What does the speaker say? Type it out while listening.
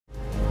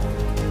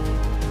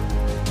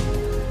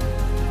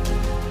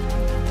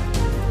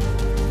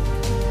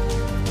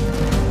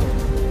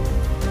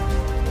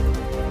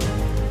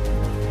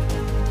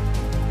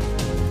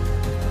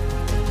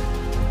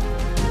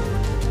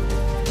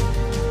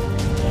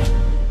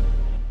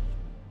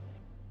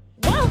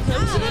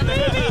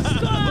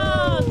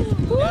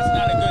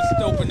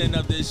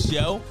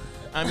yo.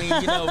 I mean,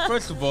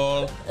 first of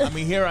all,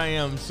 here I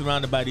am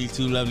surrounded by these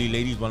two lovely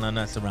ladies. Well, I'm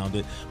not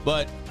surrounded,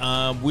 but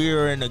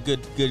we're in a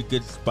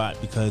good spot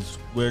because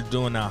we're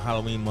doing our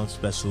Halloween month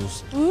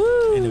specials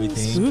and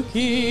everything.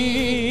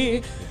 Spooky.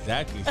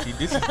 Exactly. See,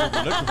 this is what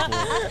we're looking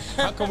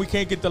for. How come we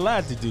can't get the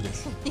lads to do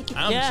this?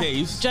 I'm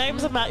Chase.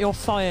 James and Matt, you're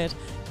fired.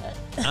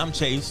 I'm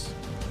Chase.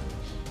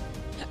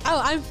 Oh,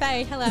 I'm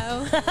Faye.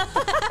 Hello.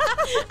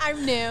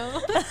 I'm new.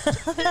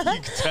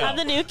 I'm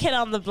the new kid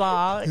on the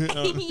block.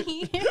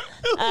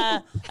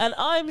 And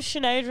I'm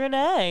Sinead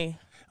Renee.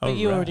 But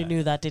you already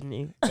knew that, didn't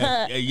you?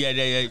 Yeah,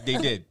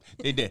 they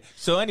did.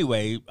 So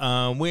anyway,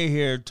 we're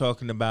here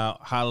talking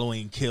about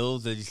Halloween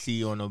kills that you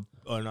see on a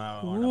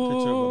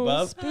picture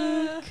above.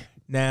 Speak.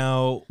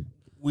 Now,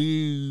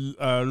 we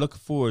are looking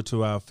forward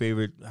to our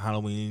favorite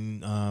Halloween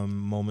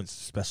moments,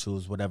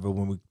 specials, whatever,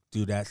 when we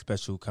do that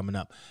special coming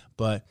up.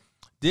 But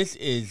this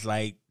is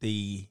like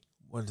the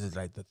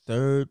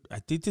third? I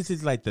think this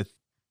is like the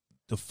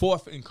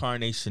fourth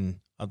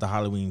incarnation of the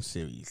Halloween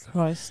series.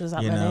 Christ, is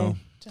that many?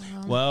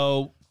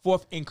 Well,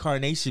 fourth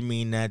incarnation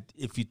mean that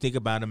if you think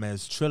about them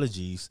as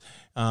trilogies,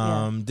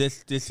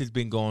 this has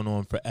been going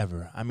on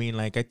forever. I mean,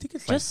 like, I think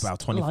it's like about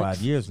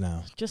 25 years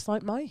now. Just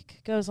like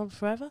Mike goes on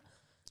forever.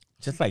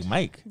 Just like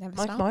Mike.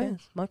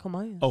 Michael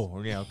Myers.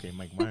 Oh, yeah, okay,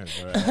 Mike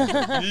Myers.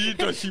 Right. You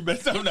thought she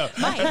messed up now.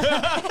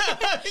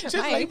 Just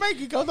like Mike,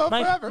 he goes on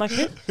forever.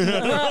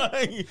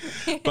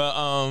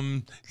 But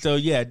so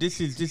yeah,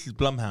 this is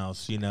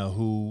Blumhouse,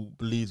 who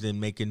believes in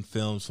making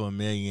films for $1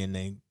 million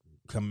and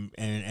come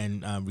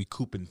and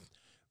recouping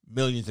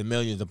millions and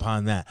millions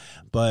upon that.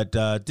 But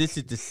this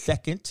is the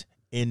second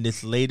in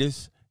this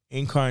latest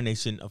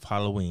incarnation of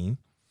Halloween,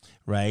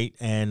 right?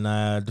 And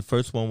the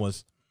first one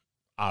was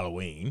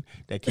Halloween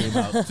that came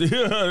out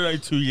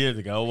like 2 years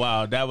ago.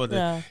 Wow, that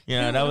wasn't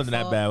that wasn't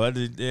that bad, was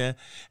it? Yeah.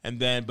 And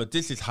then, but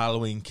this is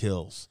Halloween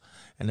Kills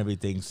and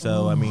everything.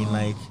 So I mean,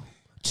 like,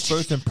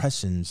 first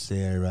impressions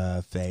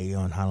there, Faye,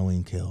 on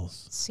Halloween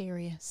Kills.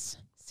 Serious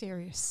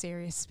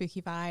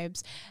spooky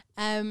vibes.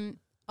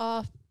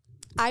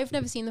 I've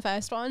never seen the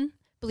first one.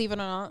 Believe it or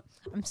not.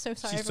 I'm so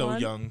sorry, She's everyone. so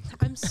young.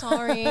 I'm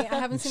sorry. I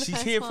haven't seen the first one.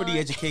 She's here for the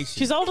education.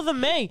 She's older than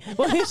me.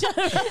 Oh,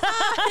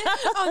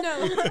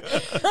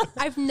 no.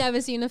 I've never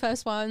seen the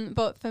first one,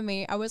 but for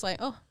me, I was like,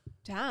 oh,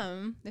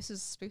 damn, this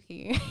is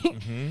spooky.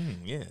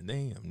 Yeah,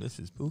 damn, this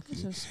is spooky.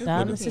 This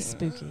is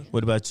spooky.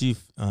 What about you,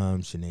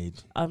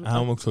 Sinead? I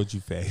almost told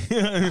you Faye.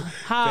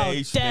 How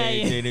Faye, dare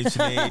you?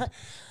 Sinead.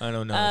 I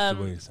don't know. That's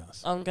the way it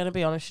sounds. I'm going to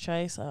be honest,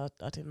 Chase. I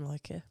didn't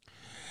like it.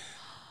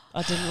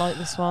 I didn't like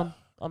this one.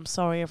 I'm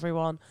sorry,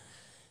 everyone.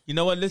 You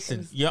know what?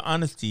 Listen, your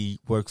honesty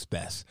works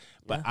best.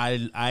 But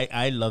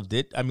I loved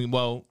it. I mean,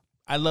 well,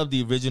 I loved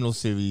the original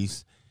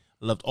series.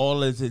 Loved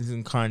all of its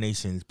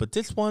incarnations. But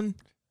this one,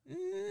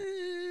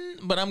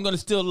 but I'm going to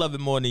still love it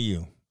more than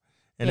you.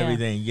 And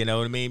everything, you know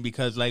what I mean?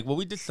 Because, like, what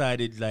we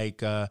decided,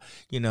 like, our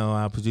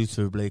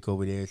producer, Blake,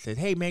 over there said,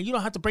 hey, man, you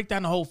don't have to break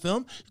down the whole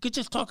film. You could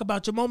just talk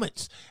about your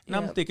moments. And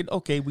I'm thinking,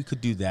 okay, we could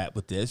do that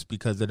with this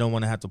because I don't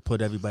want to have to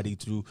put everybody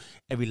through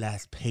every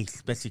last pace,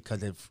 especially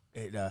because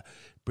it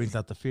brings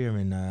out the fear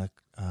in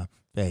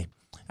Faye.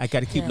 I got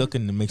to keep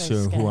looking to make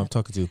sure who I'm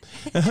talking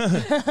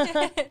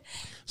to.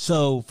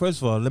 So,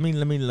 first of all, let me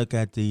look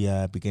at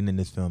the beginning of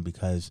this film,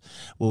 because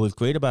what was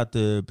great about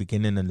the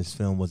beginning of this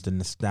film was the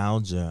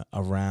nostalgia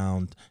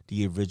around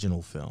the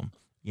original film.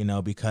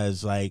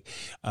 Because like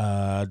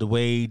the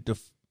way the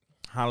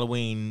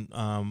Halloween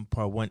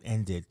part one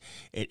ended,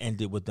 it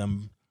ended with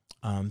them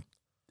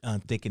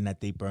thinking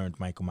that they burned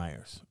Michael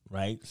Myers,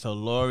 right? So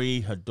Laurie,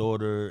 her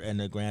daughter, and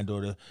her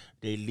granddaughter,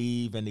 they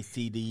leave and they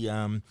see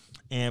the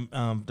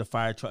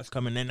fire trucks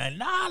coming in, and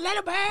let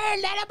it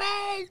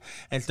burn,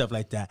 and stuff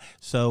like that.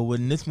 So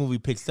when this movie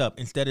picks up,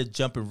 instead of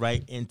jumping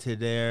right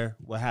into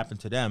what happened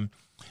to them,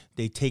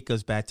 they take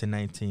us back to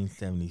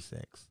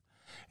 1976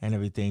 and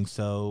everything.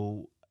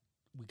 So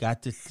we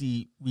got to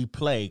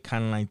replay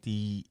kind of like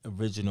the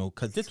original,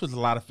 because this was a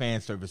lot of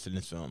fan service in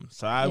this film.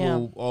 So I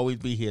will always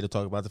be here to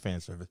talk about the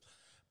fan service.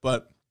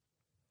 But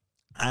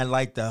I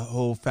like the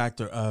whole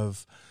factor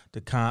of the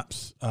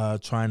cops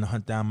trying to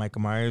hunt down Michael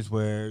Myers,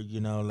 where,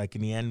 like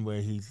in the end where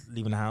he's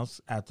leaving the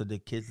house after the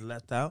kids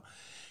left out.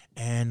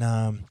 And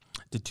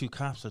the two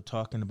cops are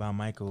talking about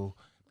Michael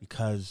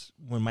because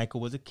when Michael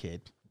was a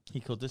kid, he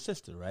killed his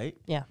sister, right?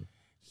 Yeah.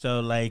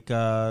 So, like,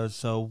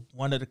 so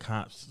one of the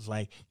cops was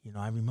like,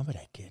 I remember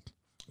that kid.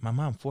 My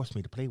mom forced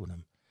me to play with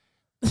him.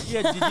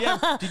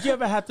 Yeah, did you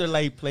ever have to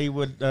like play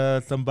with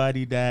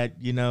somebody that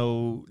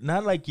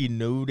not like you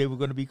knew they were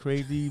going to be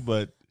crazy,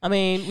 but I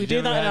mean, we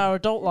do that in our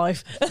adult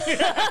life.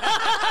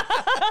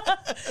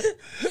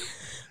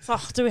 So,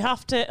 do we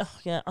have to?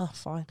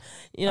 Fine.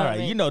 All right, I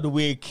mean? The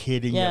weird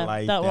kid in your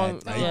life. That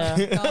one.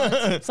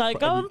 It's like,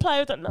 go and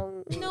play with it.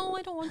 No,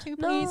 I don't want to.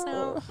 Please,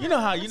 no. You know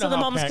how so the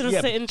mom's gonna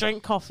sit and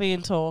drink coffee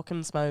and talk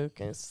and smoke.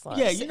 And it's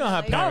like, you know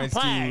how parents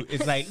do.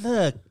 It's like,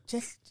 look,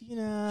 just you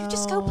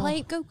just go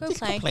play. Go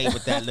play. Play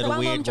with that little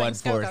weird one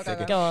for a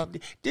second. Go on.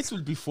 This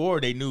was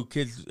before they knew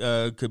kids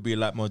could be a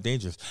lot more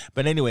dangerous.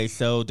 But anyway,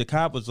 so the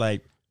cop was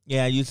like,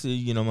 Yeah, I used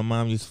to, my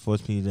mom used to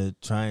force me to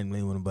try and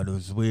play with him, but it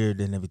was weird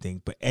and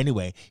everything. But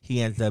anyway,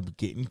 he ends up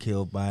getting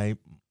killed by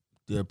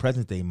the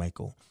present day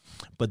Michael.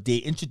 But they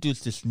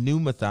introduced this new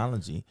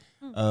mythology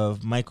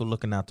of Michael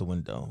looking out the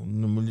window.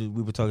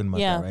 We were talking about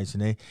that, right,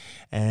 Sinead?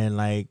 And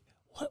like,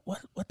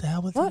 what the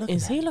hell was he looking at? What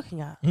is he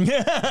looking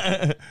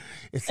at?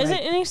 Is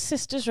it in his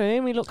sister's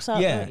room? He looks out.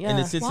 Yeah, in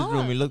his sister's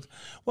room. He looks.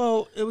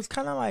 Well, it was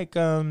kind of like,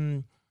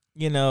 on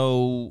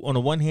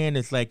the one hand,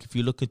 it's like if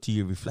you look into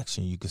your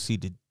reflection, you can see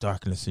the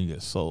darkness in your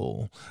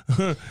soul.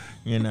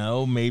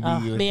 Maybe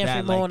me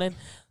every morning.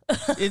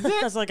 Is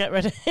it? As I get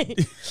ready.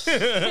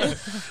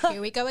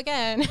 Here we go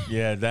again.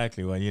 Yeah,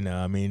 exactly. Well,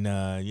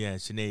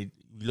 Sinead,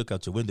 you look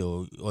out your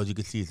window, all you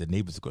can see is the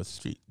neighbors across the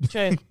street.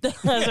 True.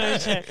 That's very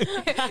true.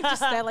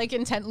 Just they're like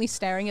intently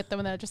staring at them,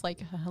 and they're just like,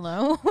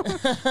 "Hello."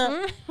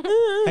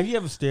 Have you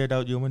ever stared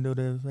out your window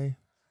there, Faye?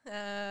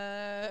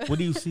 What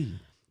do you see?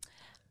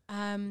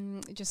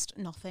 Just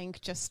nothing.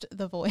 Just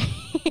the void.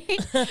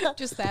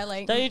 Just there,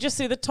 like. Don't you just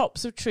see the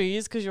tops of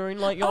trees because you're in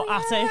like your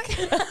attic?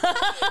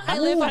 I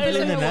live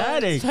in an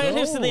attic. Faye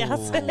lives in the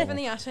attic. I live in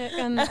the attic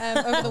and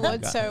over the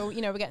woods, so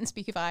we're getting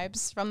spooky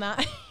vibes from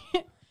that.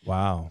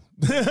 Wow.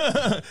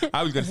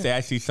 I was gonna say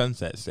I see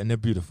sunsets and they're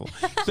beautiful.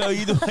 So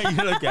either way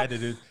you look at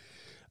it is,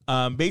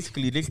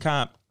 basically this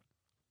cop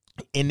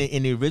in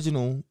the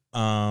original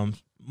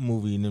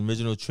movie, in the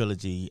original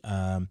trilogy,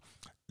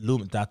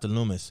 Dr.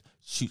 Loomis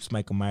shoots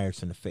Michael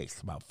Myers in the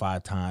face about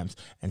 5 times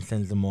and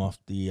sends him off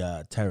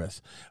the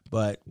terrace.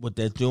 But what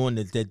they're doing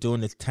is they're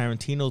doing this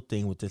Tarantino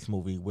thing with this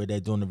movie where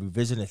they're doing a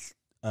revisionist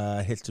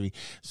history.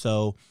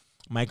 So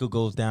Michael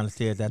goes down the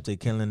stairs after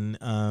killing.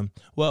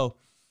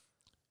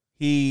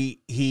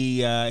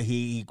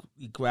 He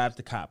grabs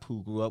the cop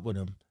who grew up with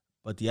him,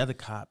 but the other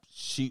cop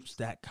shoots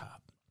that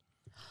cop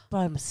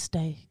by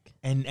mistake.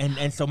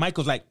 And so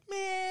Michael's like,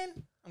 man,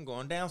 I'm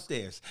going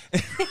downstairs.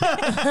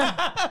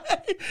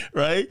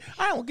 Right?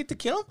 I don't get to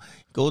kill him.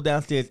 Go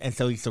downstairs. And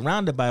so he's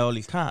surrounded by all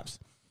these cops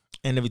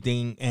and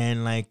everything.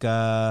 And like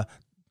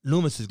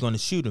Loomis is going to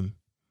shoot him.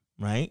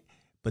 Right?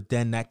 But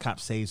then that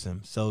cop saves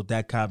him. So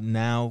that cop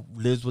now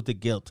lives with the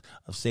guilt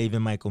of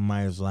saving Michael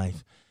Myers'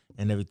 life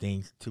and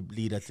everything to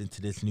lead us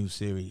into this new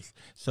series.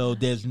 So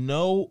there's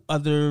no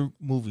other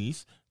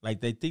movies.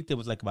 Like they think there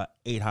was like about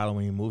 8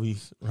 Halloween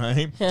movies,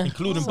 right? Yeah.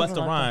 Including Something Busta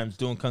like Rhymes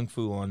doing kung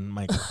fu on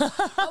Michael.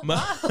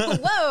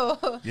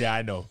 Whoa. Yeah,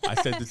 I know. I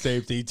said the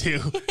same thing too.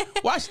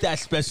 Watch that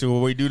special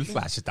where we do the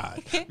flash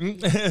time.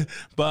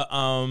 But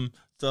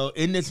so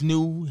in this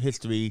new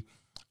history,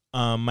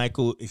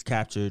 Michael is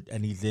captured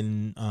and he's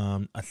in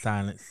a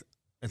Salem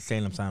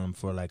asylum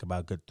for like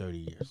about a good 30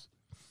 years.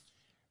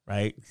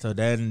 Right? So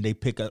then they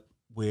pick up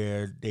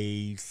where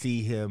they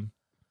see him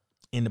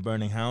in the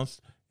burning house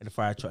and the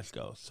fire trucks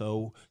go.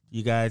 So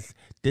you guys,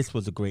 this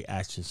was a great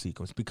action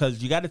sequence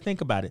because you got to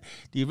think about it.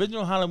 The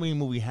original Halloween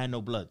movie had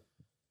no blood.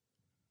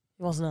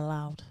 It wasn't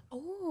allowed.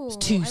 Oh, it's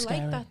too I scary.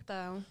 like that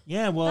though.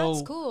 Yeah, well,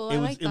 that's cool. It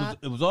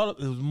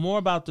was more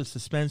about the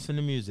suspense and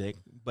the music,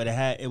 but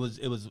it was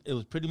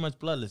pretty much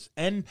bloodless.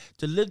 And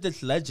to live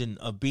this legend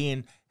of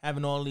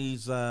having all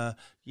these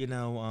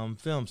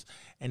films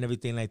and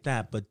everything like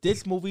that. But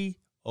this movie,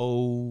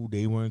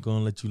 they weren't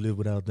gonna let you live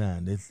without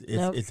that.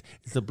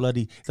 It's a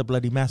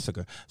bloody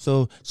massacre.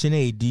 So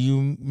Sinead, do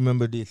you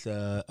remember this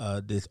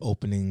this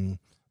opening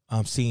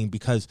scene?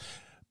 Because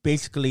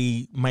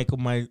basically Michael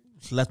Myers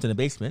left in the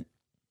basement.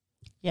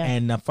 Yeah.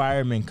 And the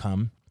firemen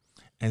come,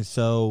 and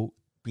so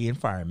being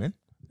firemen,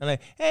 they're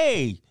like,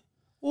 "Hey,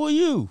 who are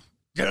you?"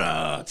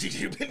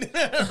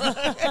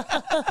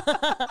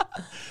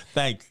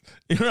 Thanks.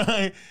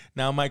 Right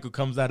now, Michael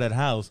comes out of the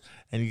house,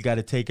 and he's got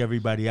to take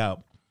everybody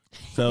out.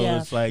 So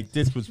it's like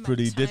this was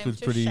pretty.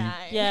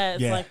 Yeah,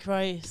 it's like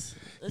Christ.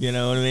 You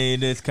know what I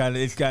mean?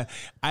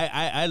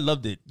 I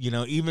loved it.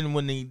 Even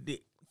when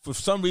they for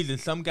some reason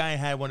some guy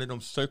had one of them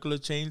circular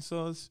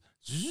chainsaws.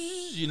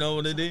 You know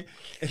what it is?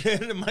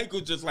 And then Michael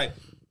just like,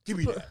 give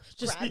me that.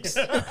 Just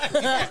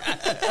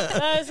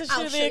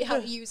I'll show you how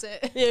to use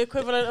it. The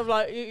equivalent of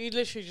like, you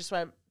literally just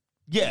went,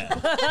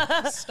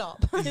 yeah.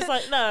 Stop. He's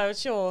like, no,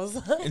 it's yours.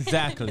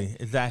 Exactly.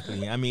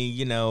 I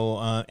mean,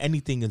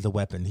 anything is a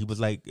weapon. He was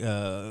like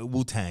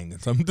Wu-Tang or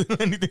something.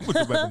 Anything with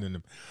a weapon in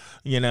him.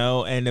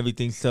 And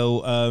everything.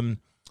 So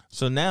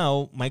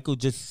now Michael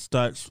just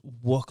starts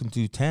walking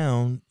through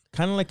town.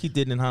 Kind of like he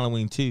did in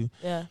Halloween 2.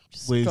 Yeah.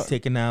 Where he's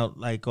taking out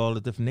like all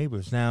the different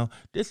neighbors. Now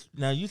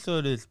you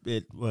saw this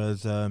bit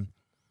was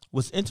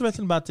what's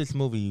interesting about this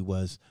movie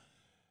was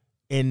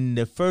in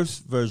the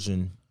first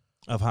version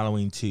of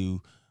Halloween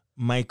 2,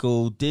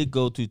 Michael did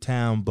go through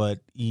town, but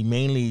he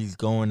mainly is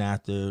going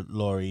after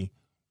Laurie.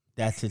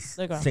 That's his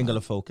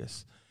singular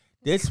focus.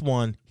 This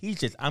one,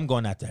 I'm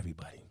going after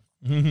everybody.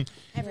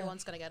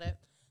 Everyone's gonna get it.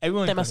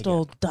 They must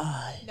all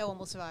die. No one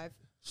will survive.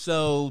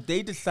 So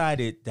they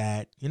decided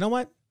that, you know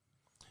what?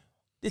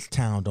 This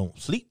town don't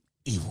sleep.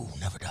 Evil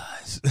never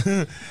dies.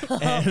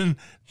 And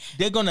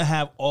they're going to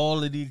have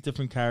all of these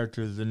different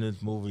characters in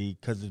this movie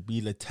because it'd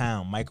be the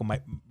town. Michael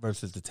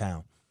versus the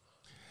town.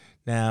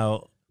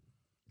 Now,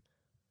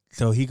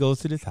 so he goes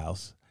to this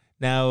house.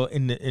 Now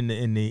in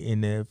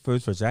the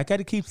first version, I got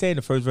to keep saying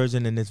the first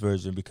version and this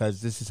version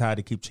because this is how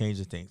they keep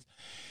changing things.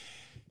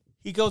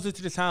 He goes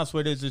into this house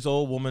where there's this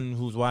old woman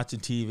who's watching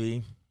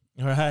TV,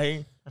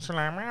 right?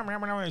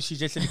 And she's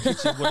just in the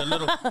kitchen with a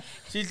little.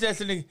 She's just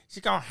in the.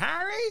 She's going,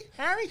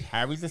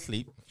 Harry's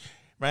asleep,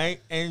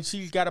 right? And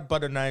she's got a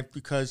butter knife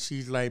because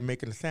she's like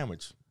making a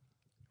sandwich,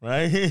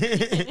 right?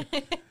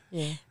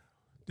 Yeah.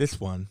 This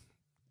one.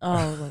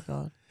 Oh my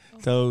god.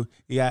 So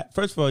you got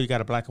first of all you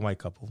got a black and white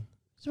couple.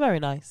 It's very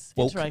nice.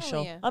 Woke. Interracial.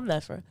 Oh, yeah. I'm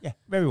there for it. Yeah,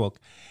 very woke.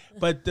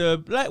 But the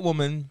black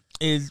woman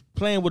is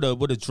playing with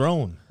a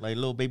drone, like a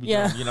little baby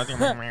drone, you know,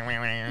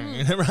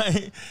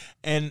 right?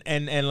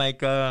 And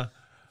like her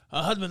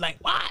husband's like,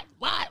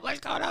 what's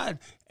going on?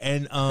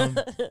 And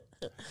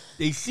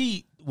they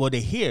they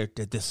hear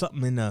that there's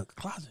something in the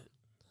closet.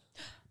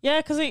 Yeah,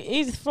 because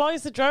he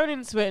flies the drone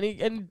into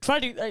it and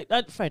Freddie.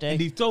 And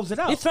he throws it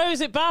out. He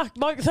throws it back.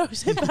 Mike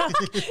throws it back.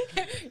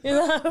 You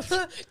know?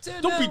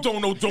 Don't be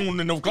throwing no drone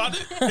in no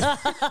closet.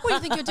 What do you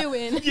think you're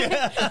doing?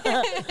 Yeah.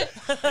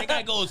 That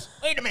guy goes,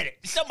 wait a minute,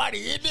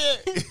 somebody in there.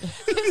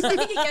 He's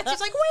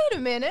like, wait a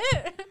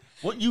minute.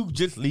 Won't you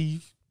just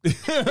leave?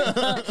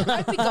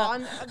 I'd be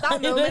gone. At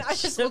that moment, I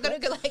just was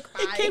going to go like,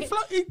 bye.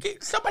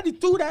 Somebody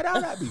threw that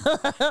out at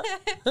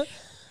me.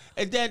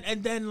 And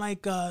then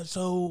like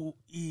so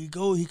he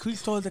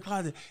creeps towards the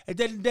closet, and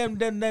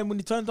then when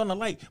he turns on the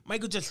light,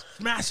 Michael just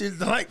smashes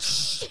the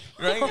light.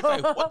 Right? It's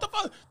like, what the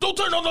fuck? Don't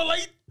turn on the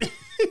light.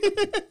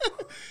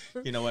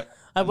 You know what?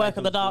 I work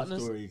in the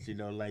darkness. Stories, you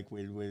know, like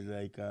with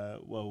like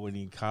when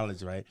you're in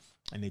college, right?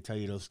 And they tell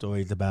you those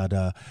stories about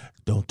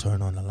don't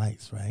turn on the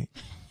lights, right?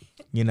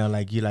 You know,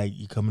 like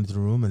you come into the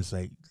room and it's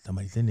like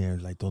somebody's in there,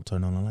 like don't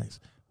turn on the lights.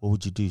 What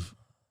would you do,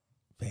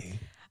 Faye?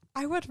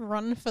 I would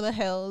run for the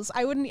hills.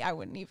 I wouldn't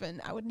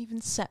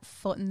even set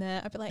foot in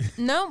there. I'd be like,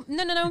 no.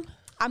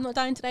 I'm not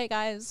dying today,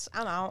 guys.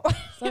 I'm out.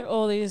 It's like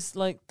all these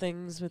like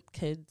things with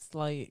kids,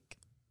 like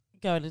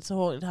going into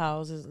haunted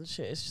houses and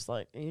shit. It's just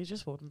like you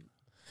just wouldn't.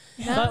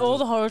 No. Like all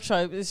the horror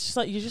tropes. It's just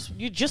like you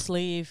just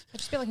leave. I'd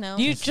just be like, no.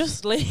 You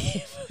just leave.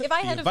 If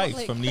I The had advice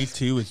like, from these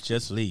two is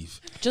just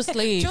leave. Just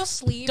leave.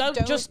 just leave.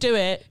 Don't just do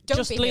it. don't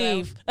Just be a hero.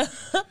 leave.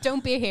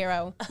 Don't be a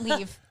hero.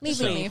 Leave.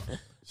 Leave.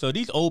 So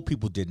these old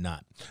people did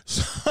not.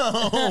 So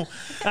Ah!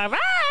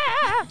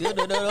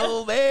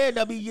 oh man,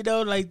 I mean, you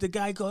know, like the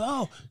guy goes,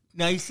 oh,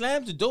 now he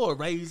slams the door,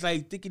 right? He's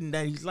like thinking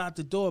that he's locked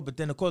the door, but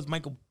then of course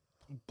Michael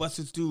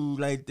busts through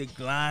like the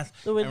glass,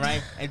 The window.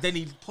 right? And then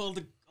he pulled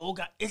the old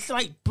guy. It's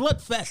like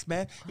Bloodfest,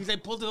 man. He's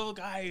like pulled the old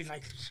guy. He's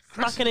like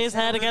Smacking his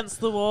head against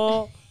the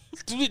wall.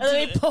 And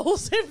then he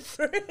pulls him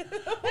through.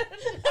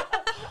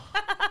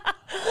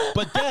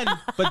 But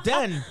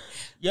then,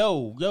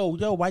 yo,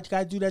 why'd you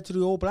guys do that to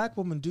the old black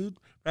woman, dude?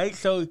 Right?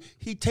 So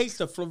he takes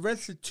a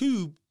fluorescent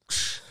tube,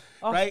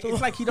 right?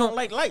 It's like he don't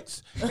like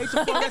lights. Takes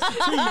a fluorescent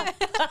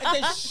tube and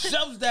then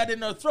shoves that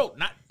in her throat.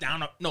 Not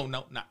down her,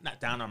 not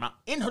down her mouth.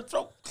 In her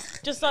throat.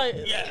 Just like,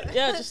 yeah,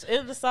 just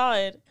in the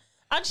side.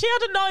 And she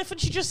had a knife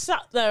and she just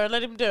sat there and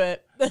let him do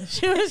it.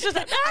 She was just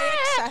like,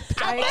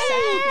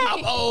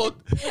 I'm old.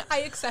 I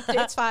accept it.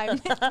 It's fine.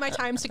 My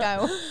time to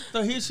go.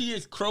 So here she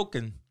is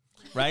croaking,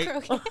 right?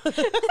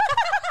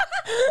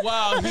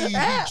 While he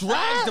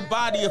drags the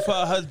body of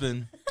her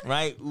husband,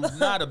 right?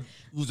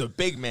 Who's a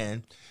big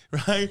man,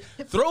 right?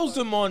 Throws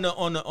him on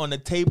the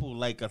table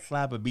like a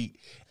slab of meat.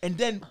 And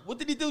then what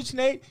did he do,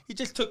 Sinead? He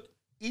just took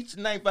each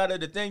knife out of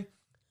the thing.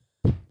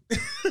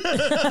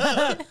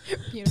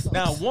 Beautiful.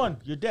 Now one,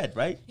 you're dead,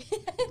 right?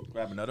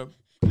 Grab another.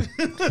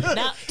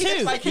 now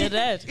two, you're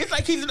dead. It's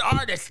like he's an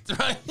artist,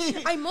 right?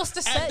 I must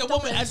have said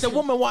As the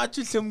woman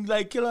watches him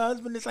like kill her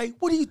husband, it's like,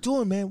 what are you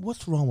doing, man?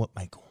 What's wrong with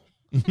Michael?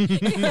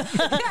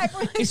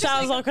 He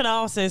sounds like an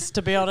artist,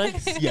 to be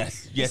honest.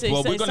 Yes. See,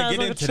 Well, so we're he gonna sounds get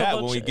like into a that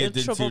troubled when we get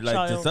into troubled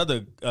like this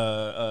child.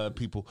 other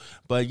people.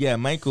 But yeah,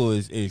 Michael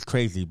is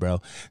crazy,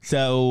 bro.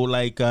 So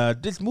like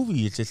this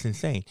movie is just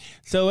insane.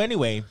 So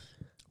anyway,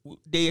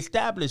 they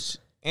established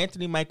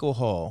Anthony Michael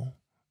Hall.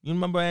 You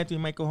remember Anthony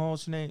Michael Hall,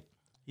 Sinead?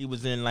 He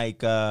was in like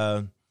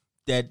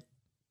Dead.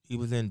 He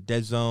was in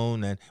Dead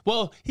Zone, and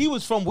well, he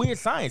was from Weird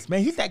Science,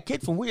 man. He's that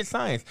kid from Weird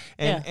Science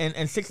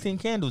and 16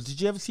 Candles. Did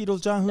you ever see those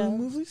John Woo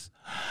movies?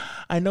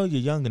 I know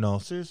you're young and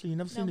all. Seriously, you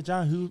never seen the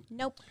John Woo?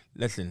 Nope.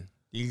 Listen,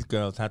 these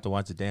girls have to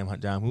watch the damn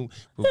John Woo.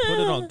 We'll put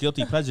it on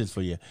Guilty Pleasures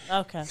for you.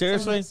 Okay.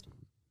 Seriously.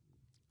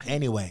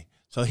 Anyway,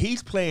 so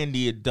he's playing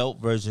the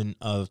adult version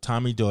of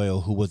Tommy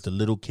Doyle, who was the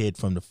little kid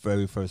from the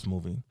very first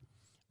movie,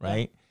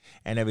 right?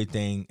 And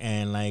everything,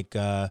 and like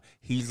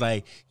he's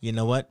like, you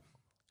know what?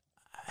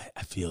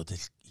 I feel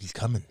this. He's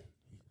coming.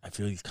 I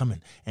feel he's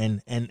coming,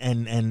 and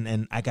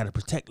I gotta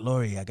protect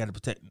Lori. I gotta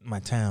protect my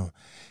town,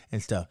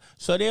 and stuff.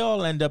 So they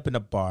all end up in a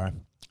bar.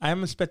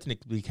 I'm expecting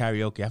it to be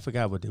karaoke. I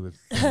forgot what they were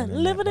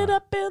living it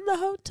up in the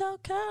Hotel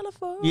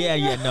California.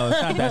 Yeah, no,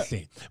 it's not that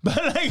scene. But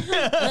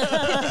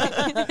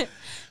like,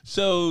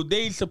 so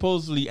they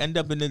supposedly end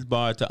up in this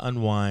bar to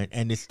unwind,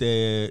 and it's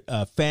the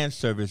fan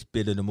service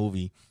bit of the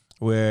movie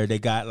where they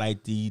got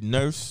like the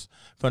nurse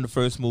from the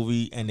first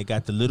movie, and they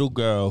got the little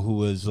girl who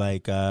was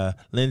like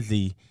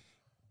Lindsay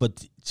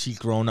but she's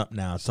grown up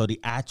now. So the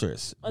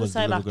actress was the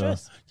same little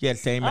actress. girl. Yeah,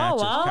 same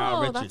actress, Kyle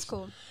Oh, Richards, that's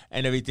cool.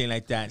 and everything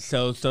like that.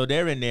 So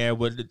they're in there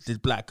with this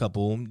black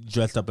couple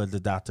dressed up as the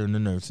doctor and the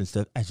nurse and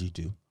stuff, as you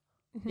do.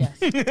 Yes.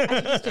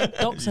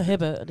 Dr.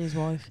 Hibbert and his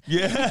wife.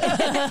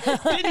 Yeah.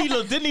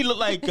 Didn't he look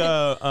like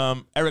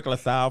Eric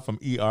LaSalle from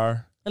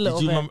ER? A little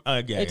Did you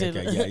bit.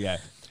 remember? Yeah.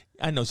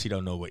 I know she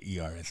don't know what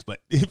ER is, but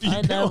if you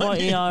I know what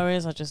ER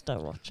is, I just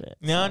don't watch it.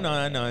 No,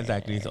 I know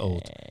exactly. It's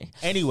old.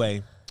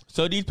 Anyway,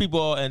 so these people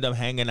all end up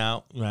hanging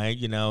out, right?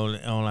 You know,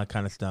 all that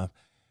kind of stuff.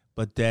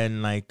 But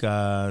then, like,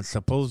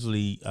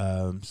 supposedly,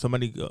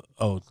 somebody,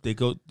 they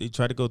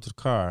try to go to the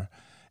car,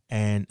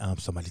 and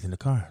somebody's in the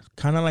car.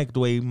 Kind of like the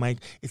way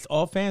it's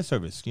all fan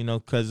service, you know,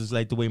 because it's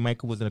like the way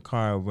Michael was in the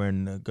car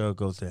when the girl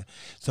goes there.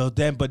 So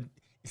then, but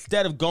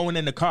instead of going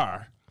in the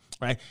car,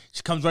 right,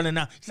 she comes running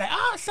out. She's like,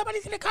 oh,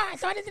 somebody's in the car.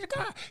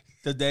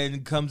 So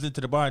then comes into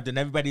the bar, and then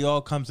everybody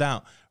all comes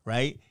out,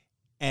 right?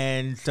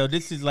 And so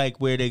this is like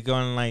where they're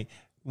going like,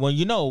 well,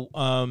 you know,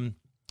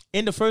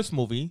 in the first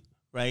movie,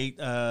 right,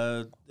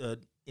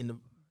 in the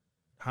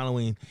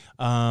Halloween,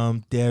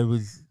 there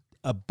was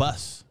a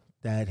bus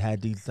that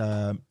had these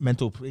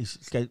mental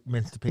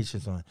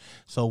patients on.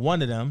 So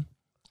one of them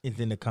is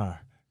in the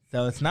car.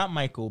 So it's not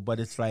Michael, but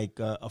it's like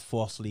a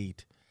false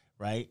lead,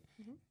 right?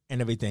 Mm-hmm.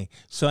 And everything.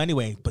 So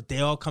anyway, but they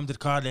all come to the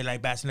car. They're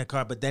like bashing the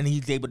car, but then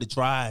he's able to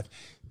drive.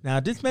 Now,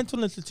 this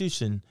mental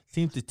institution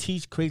seems to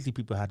teach crazy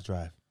people how to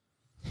drive.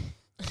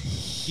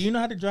 Do you know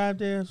how to drive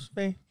there,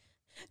 Faye?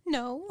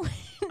 No.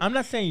 I'm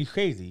not saying you're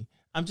crazy.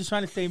 I'm just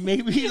trying to say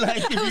maybe like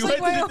if I was you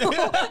like, went to the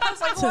I was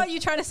like, what are you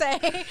trying to say?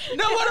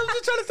 No, what I'm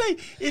just trying to say,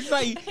 it's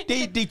like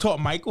they taught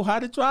Michael how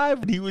to drive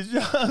when he was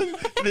young,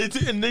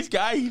 and this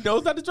guy, he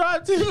knows how to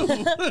drive too.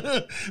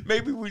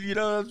 Maybe when, you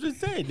know, I'm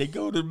just saying, they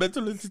go to the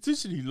mental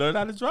institution, he learn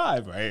how to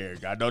drive. Hey,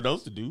 got no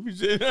else to do.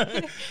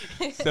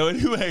 So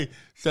anyway,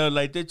 so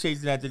like they're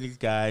chasing after this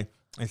guy.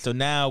 And so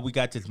now we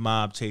got this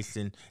mob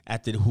chasing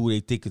after who they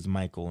think is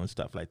Michael and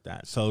stuff like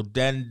that. So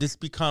then this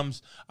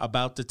becomes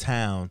about the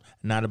town,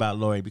 not about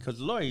Laurie,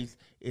 because Laurie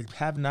is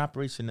having an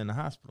operation in the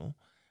hospital,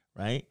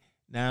 right?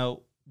 Now,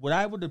 what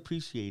I would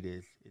appreciate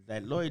is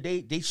that Laurie,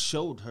 they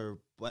showed her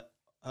butt,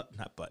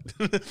 not butt.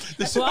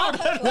 They showed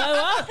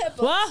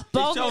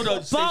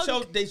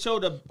they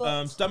showed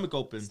her stomach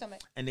open,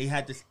 and they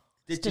had to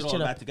stitch it all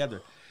back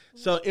together.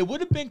 So it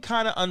would have been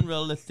kind of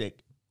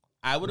unrealistic.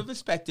 I would have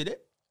expected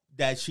it,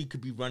 that she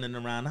could be running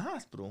around the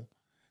hospital.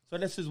 So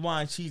this is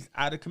why she's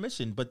out of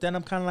commission. But then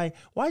I'm kind of like,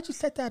 why'd you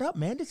set that up,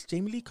 man? This is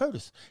Jamie Lee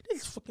Curtis.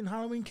 This is fucking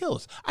Halloween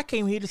Kills. I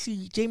came here to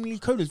see Jamie Lee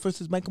Curtis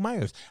versus Michael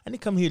Myers. I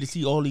didn't come here to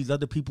see all these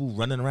other people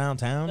running around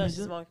town.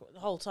 The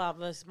whole time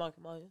versus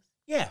Michael Myers.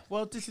 Yeah,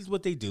 well, this is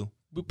what they do.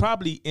 We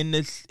probably in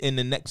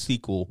the next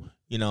sequel,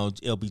 you know,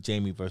 it'll be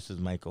Jamie versus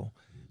Michael.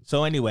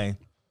 So anyway,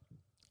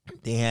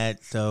 they had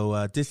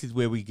this is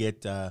where we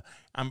get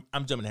I'm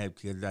jumping ahead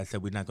because I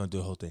said we're not going to do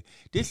the whole thing.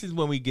 This is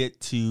when we get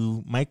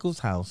to Michael's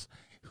house,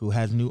 who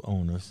has new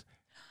owners.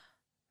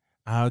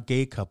 Our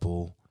gay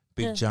couple,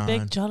 Big John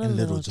and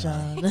Little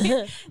John.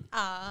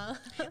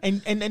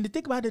 And the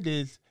thing about it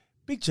is,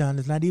 Big John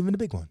is not even the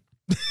big one.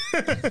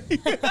 You know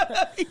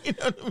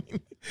what I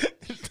mean?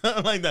 It's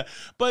not like that.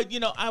 But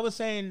you know, I was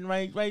saying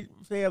right,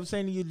 Faye, I was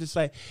saying to you, just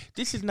like,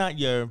 this is not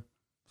your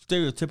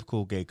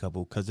stereotypical gay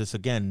couple, because it's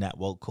again that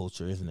woke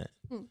culture, isn't it?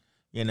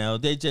 You know,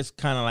 they just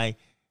kind of like,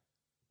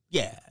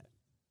 yeah,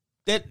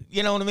 that,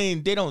 you know what I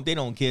mean. They don't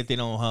kiss, they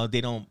don't hug,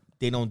 they don't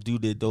do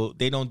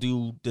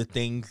the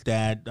things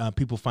that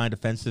people find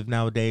offensive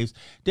nowadays.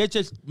 They're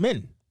just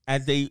men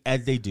as they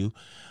do,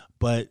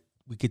 but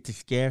we get the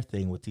scare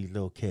thing with these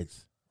little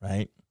kids,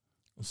 right?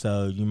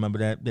 So you remember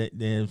that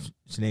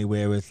Sinead,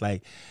 where it's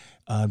like,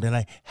 they're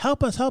like,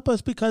 help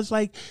us, because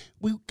like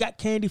we got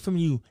candy from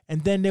you,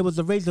 and then there was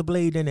a razor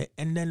blade in it,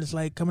 and then it's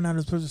like coming out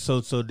of this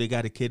person. So they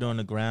got a kid on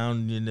the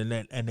ground,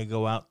 and they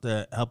go out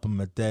to help him,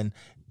 but then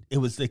it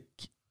was like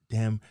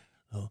damn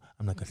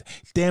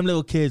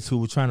little kids who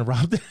were trying to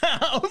rob the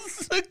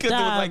house because it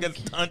was like a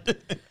stunt,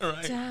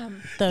 right?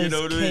 Damn, those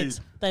kids, I mean?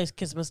 Those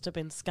kids must have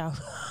been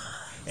scouted.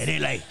 And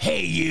they're like,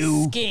 hey,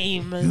 you.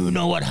 Schemers. You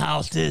know what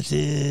house this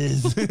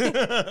is. It's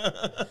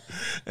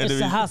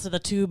the house of the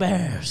two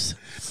bears.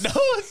 No,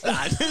 it's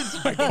not.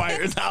 It's Michael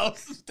Myers'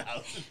 house.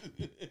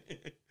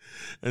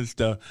 And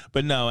stuff.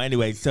 But no,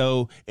 anyway,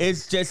 so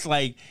it's just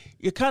like,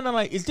 you're kind of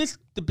like, is this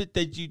the bit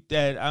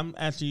that I'm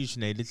asking you,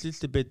 Sinead, is this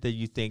the bit that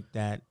you think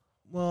that,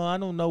 well, I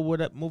don't know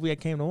what movie I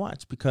came to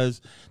watch,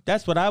 because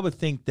that's what I would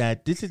think,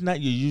 that this is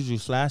not your usual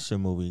slasher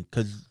movie,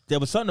 because there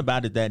was something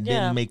about it that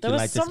didn't make you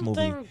like this movie.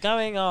 There was something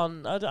going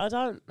on. I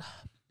don't...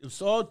 It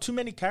was all too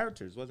many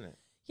characters, wasn't it?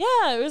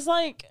 Yeah, it was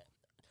like...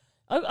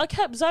 I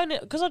kept zoning...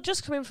 Because I'd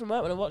just come in from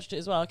work when I watched it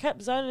as well. I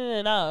kept zoning in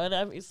and out,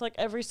 and it's like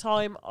every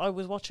time I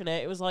was watching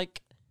it, it was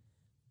like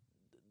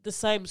the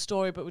same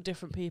story but with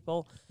different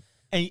people.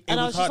 And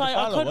I was just like,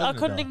 I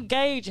couldn't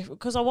engage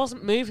because I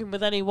wasn't moving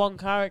with any one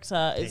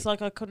character. It's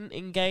like I couldn't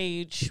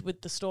engage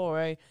with the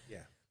story.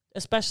 Yeah.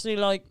 Especially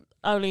like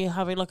only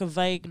having like a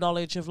vague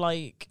knowledge of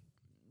like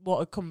what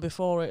had come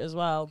before it as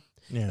well.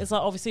 Yeah. It's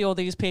like obviously all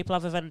these people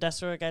have a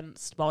vendetta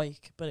against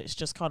Mike, but it's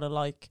just kind of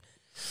like,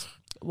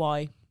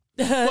 why?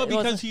 Well,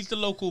 because he's the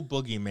local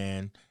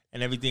boogeyman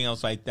and everything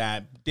else like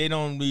that. They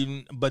don't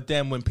even. But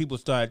then when people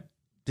start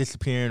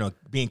disappearing or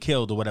being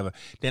killed or whatever,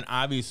 then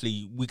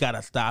obviously we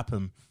gotta stop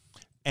him.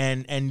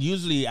 And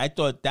usually I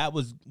thought that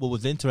was what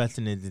was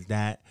interesting is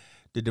that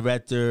the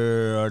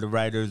director or the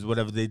writers,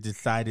 whatever, they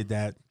decided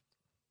that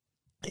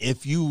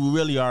if you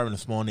really are in a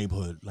small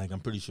neighborhood, like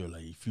I'm pretty sure,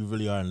 like if you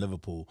really are in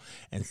Liverpool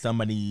and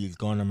somebody is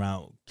going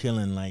around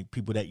killing like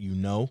people that you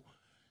know,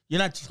 you're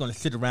not just going to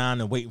sit around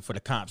and waiting for the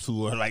cops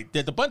who are like,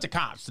 there's a bunch of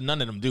cops and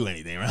none of them do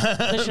anything, right?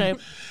 Literally,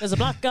 there's a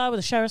black guy with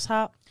a sheriff's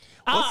hat.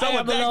 What's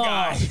up with that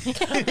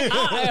guy?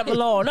 I am the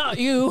law, not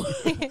you.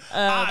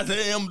 I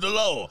am the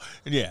law.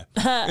 Yeah.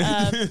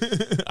 Yeah,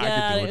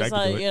 it's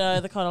like, you know,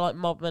 the kind of like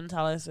mob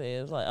mentality.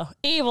 It's like, oh,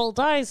 evil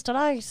dies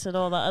tonight and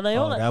all that. And they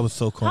all that was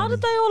so corny. How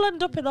did they all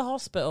end up in the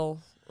hospital?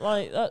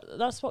 Like,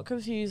 that's what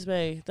confused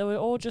me. They were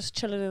all just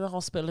chilling in the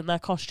hospital in their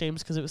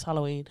costumes because it was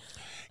Halloween.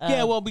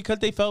 Yeah, well, because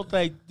they felt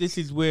like this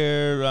is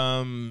where,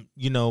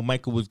 you know,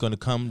 Michael was going to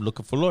come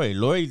looking for Laurie.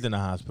 Laurie's in the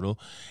hospital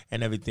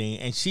and everything.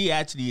 And she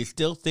actually is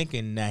still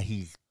thinking that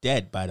he's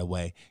dead, by the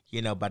way.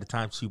 You know, by the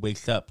time she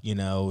wakes up, you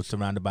know,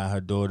 surrounded by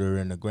her daughter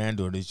and her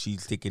granddaughter,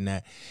 she's thinking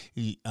that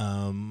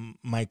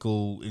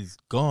Michael is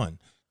gone,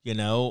 you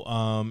know.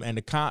 And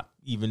the cop,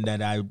 even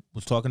that I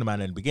was talking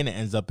about at the beginning,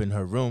 ends up in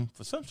her room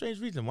for some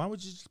strange reason. Why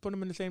would you just put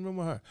him in the same room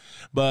with her?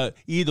 But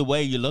either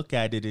way you look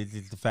at it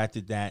is the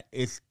fact that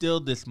it's still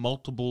this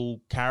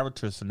multiple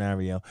character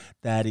scenario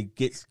that it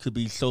gets to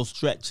be so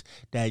stretched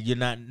that you're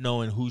not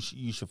knowing who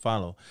you should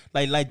follow.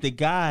 Like the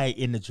guy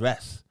in the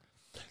dress.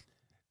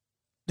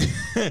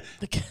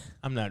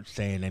 I'm not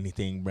saying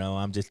anything, bro.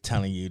 I'm just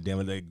telling you there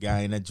was a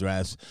guy in a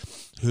dress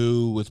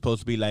who was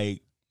supposed to be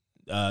like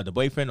the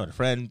boyfriend or the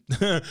friend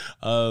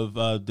of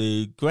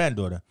the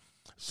granddaughter.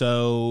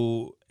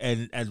 So,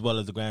 and as well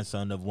as the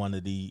grandson of one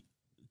of the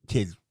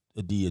kids,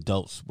 the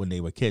adults when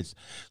they were kids.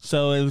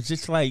 So it was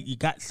just like, you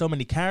got so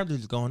many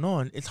characters going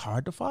on, it's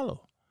hard to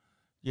follow.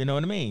 You know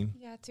what I mean?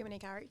 Yeah, too many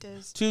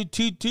characters. Too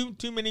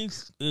many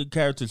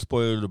characters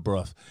spoil the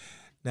broth.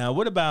 Now,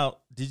 what about,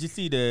 did you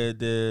see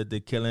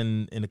the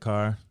killing in the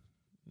car?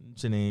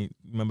 Sinead,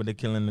 remember the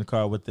killing in the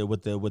car with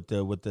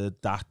the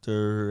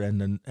doctor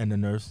and the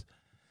nurse?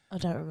 I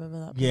don't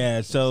remember that.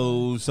 Yeah,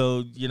 so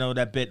you know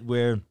that bit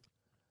where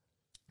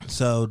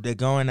they're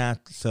going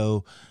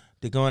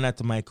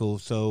after Michael.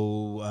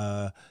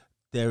 So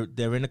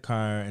they're in the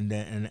car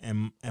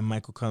and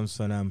Michael comes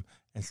for them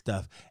and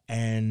stuff,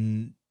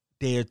 and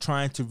they're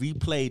trying to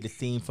replay the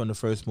scene from the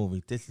first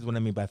movie. This is what I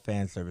mean by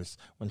fan service.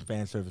 When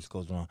fan service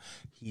goes wrong,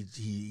 he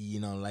you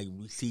know, like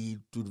we see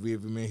through the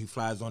rearview mirror, he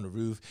flies on the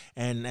roof,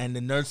 and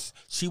the nurse,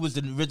 she was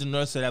the original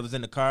nurse that was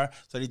in the car.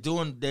 So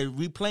they're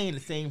replaying the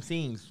same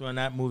scenes from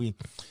that movie,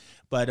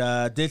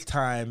 but this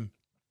time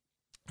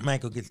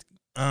Michael gets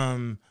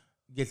the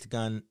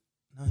gun.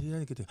 No, he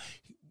doesn't get the.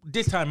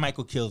 This time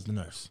Michael kills the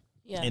nurse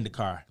in the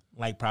car,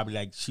 like probably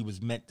like she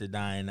was meant to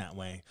die in that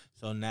way.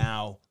 So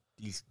now,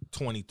 these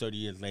 20, 30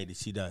 years later,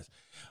 she does.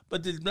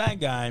 But this black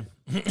guy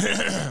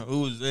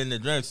who's in the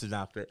nurse's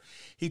outfit,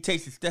 he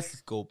takes his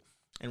stethoscope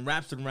and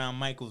wraps it around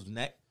Michael's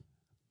neck.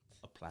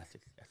 A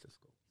plastic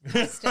stethoscope.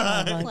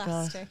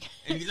 Plastic.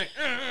 And he's like,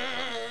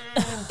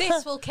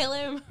 This will kill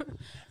him.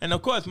 and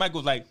of course,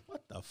 Michael's like,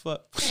 what the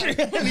fuck?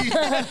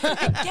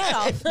 Get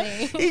off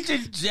me. He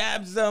just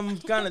jabs him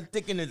kind of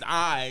thick in his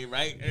eye,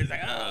 right? And it's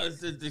like, oh,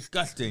 this is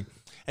disgusting.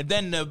 And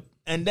then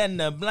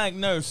the black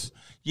nurse,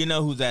 you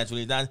know who's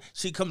actually dying,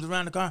 she comes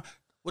around the car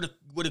with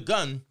a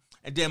gun,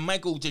 and then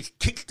Michael just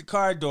kicks the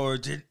car door,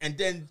 and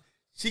then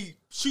she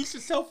shoots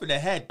herself in the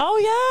head. Oh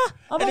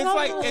yeah, and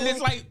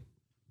it's like,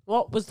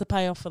 what was the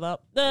payoff for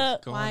that?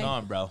 What's going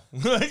on, bro?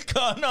 What's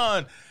going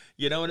on?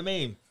 You know what I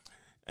mean?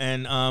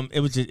 And it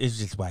was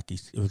just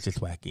wacky. It was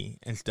just wacky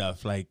and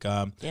stuff like.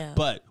 Yeah.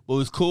 But what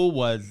was cool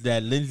was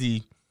that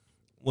Lindsay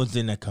was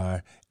in the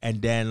car,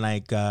 and then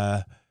like.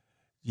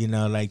 You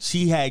know, like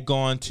she had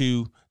gone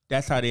to.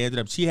 That's how they ended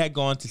up. She had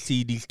gone to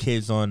see these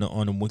kids on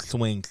the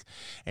swings,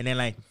 and they're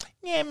like,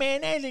 "Yeah, man,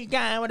 there's a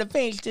guy with a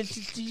face.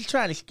 He's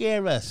trying to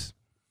scare us."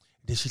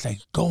 Then she's like,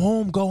 "Go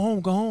home, go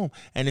home, go home,"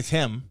 and it's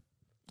him,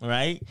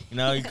 right? You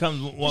know, he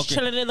comes walking, just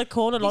chilling in the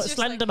corner like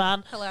Slender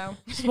Man. Hello.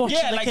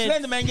 Yeah, like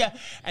Slender Man. Yeah,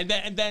 and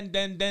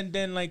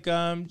then like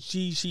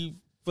she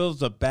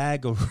fills a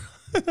bag of.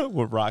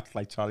 With rocks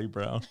like Charlie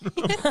Brown.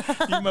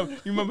 you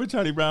remember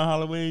Charlie Brown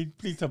Halloween?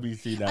 Please tell me you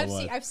see that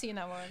one. I've seen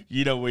that one.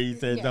 You know where he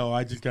said, "No,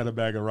 I just got a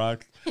bag of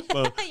rocks."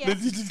 Well,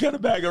 Lindsay just got a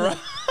bag of rocks.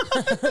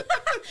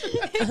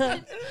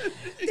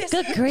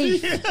 Good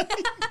grief.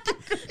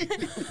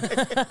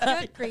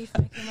 Good grief,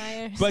 Michael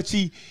Myers. But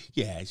she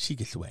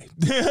gets away.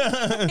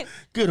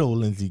 Good old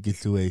Lindsay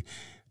gets away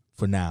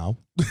for now,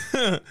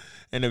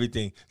 and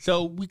everything.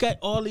 So we got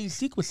all these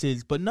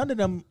sequences, but none of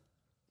them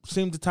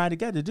seem to tie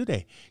together, do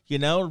they? You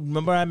know,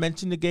 remember I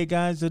mentioned the gay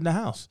guys in the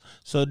house.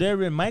 So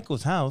they're in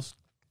Michael's house.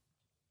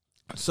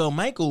 So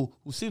Michael,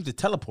 who seems to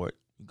teleport,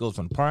 He goes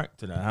from the park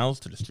to the house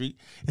to the street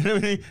and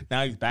everything.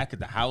 Now he's back at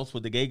the house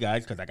with the gay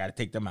guys because I got to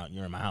take them out.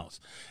 You're in my house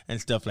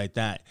and stuff like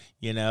that,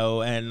 you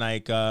know. And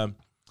like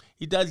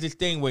he does this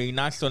thing where he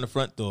knocks on the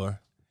front door.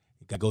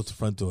 The guy goes to the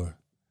front door.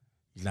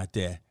 He's not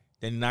there.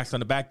 Then he knocks on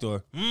the back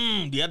door.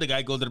 The other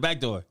guy goes to the back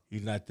door.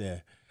 He's not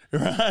there.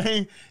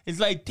 Right? It's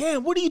like,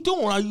 damn, what are you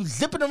doing? Are you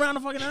zipping around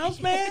the fucking house,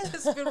 man?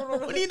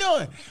 What are you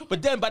doing?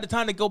 But then by the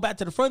time they go back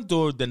to the front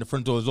door, then the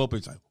front door is open.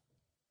 It's like,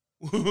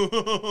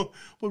 what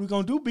are we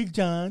going to do, Big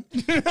John?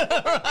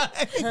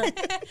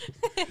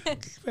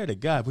 Swear to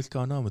God, what's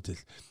going on with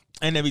this?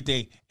 And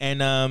everything.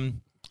 And I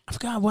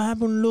forgot what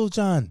happened to Lil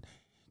John.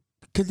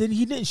 Because then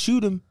he didn't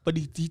shoot him, but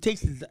he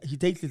takes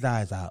his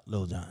eyes out,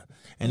 Lil John,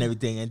 and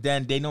everything. And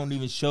then they don't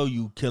even show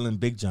you killing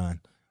Big John.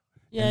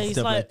 Yeah, and he's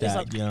stuff like,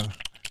 that, he's you know.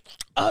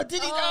 Oh,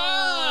 did he?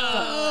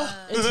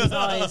 It's his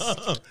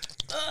eyes.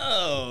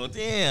 Oh,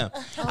 damn.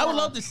 I would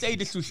love to say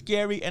this was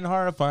scary and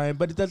horrifying,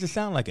 but it doesn't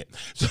sound like it.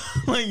 So,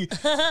 like,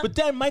 but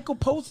then Michael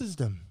poses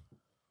them.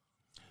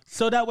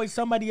 So that way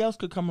somebody else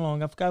could come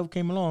along. I forgot who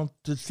came along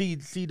to see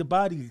the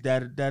bodies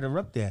that are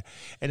up there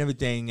and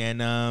everything.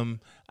 And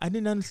I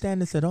didn't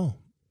understand this at all.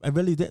 I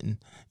really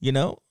didn't. You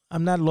know,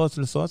 I'm not lost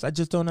in the sauce. I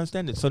just don't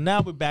understand it. So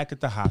now we're back at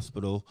the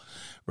hospital,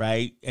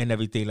 right, and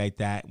everything like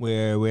that,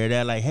 where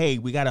they're like, hey,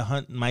 we got to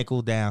hunt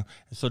Michael down.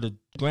 And so the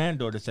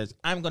granddaughter says,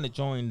 I'm going to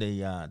join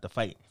the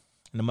fight.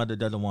 And the mother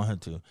doesn't want her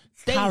to.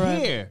 Stay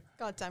here.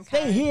 Goddamn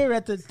Karen.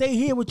 Stay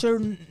here with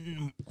your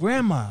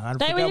grandma.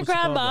 Stay with your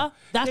grandma.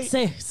 That's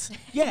it.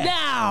 Yeah.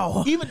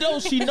 Now. Even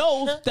though she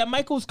knows that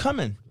Michael's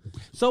coming.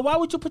 So why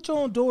would you put your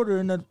own daughter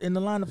in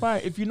the line of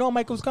fire if you know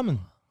Michael's coming?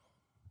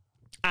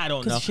 I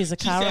don't know. Because she's a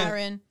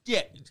Karen.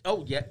 Yeah.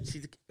 Oh, yeah.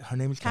 Her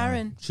name is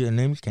Karen. Karen. Her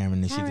name is Karen,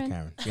 and she's a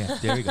Karen. Yeah,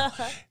 there you go.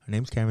 Her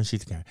name's Karen.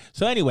 She's a Karen.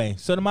 So anyway,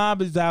 so the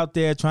mob is out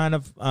there trying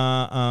to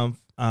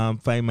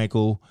fight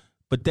Michael,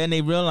 but then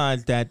they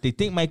realize that they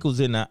think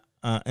Michael's in the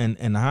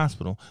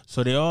hospital.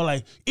 So they're all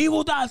like,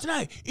 "Evil dies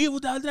tonight. Evil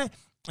dies tonight,"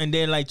 and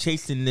they're like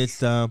chasing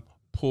this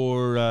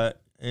poor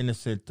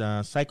innocent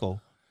psycho.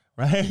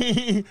 Right? When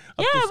did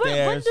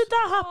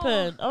that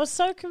happen? I was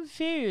so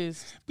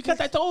confused. Because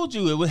I told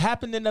you it would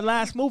happen in the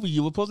last movie.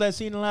 You were supposed to have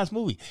seen the last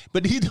movie.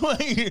 But either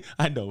way,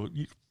 I know.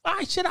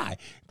 Why should I?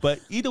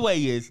 But either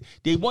way is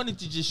they wanted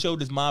to just show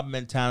this mob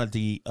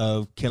mentality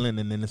of killing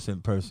an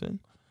innocent person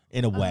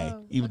in a way,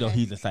 even though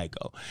he's a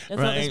psycho. I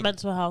thought this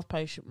mental health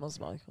patient was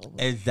Michael.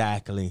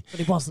 Exactly. But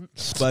he wasn't.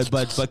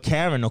 But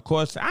Karen, of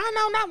course,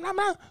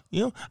 no.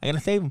 You know, I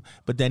gotta save him.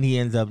 But then he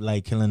ends up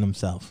like killing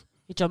himself.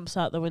 He jumps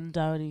out the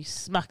window and he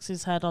smacks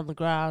his head on the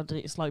ground, and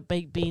it's like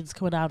baked beans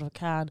coming out of a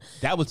can.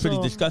 That was pretty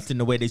disgusting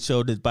the way they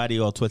showed his body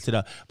all twisted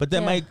up. But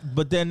then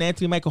then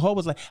Anthony Michael Hall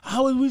was like,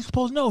 "How are we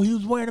supposed to know he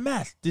was wearing a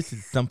mask? This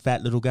is some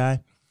fat little guy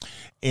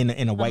in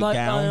a white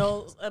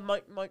gown." And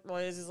Mike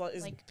Myers is like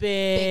this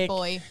big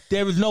boy.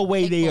 There is no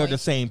way they boy. are the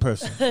same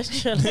person.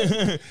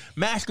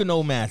 Mask or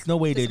no mask, no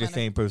way they're the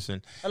same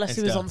person. Unless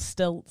he was on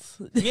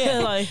stilts.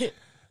 Yeah.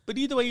 But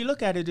either way you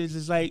look at it,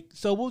 it's like,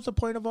 so what was the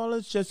point of all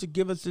this? Just to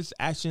give us this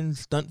action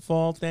stunt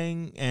fall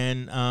thing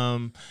and,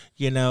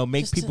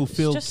 make people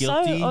feel just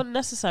guilty? So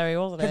unnecessary,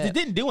 wasn't it? Because it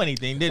didn't do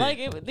anything, did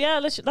it?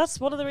 That's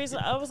one of the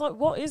reasons I was like,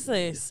 what is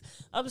this?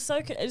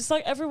 It's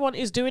like everyone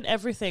is doing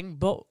everything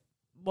but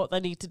what they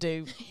need to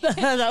do.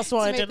 That's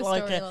why I didn't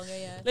like it. Longer,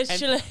 yeah.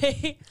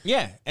 Literally.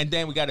 And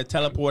then we got a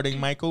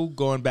teleporting Michael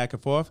going back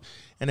and forth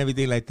and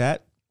everything like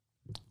that.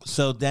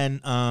 So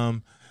then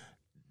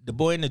the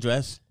boy in the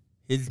dress,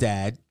 his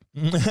dad,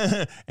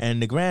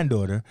 and the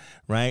granddaughter,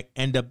 right,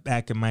 end up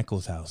back in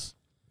Michael's house.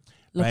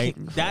 Right?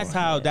 That's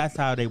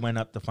how they went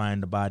up to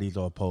find the bodies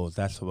all posed.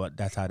 That's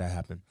how that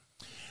happened.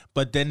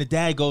 But then the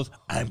dad goes,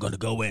 "I'm gonna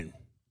go in.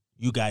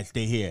 You guys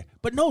stay here."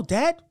 But no,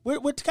 Dad, we're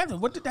together.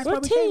 That's why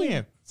we came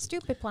here.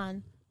 Stupid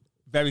plan.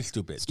 Very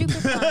stupid. Stupid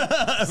plan.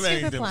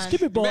 Stupid plan.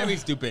 Stupid boy. Very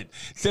stupid.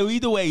 So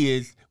either way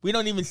is we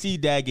don't even see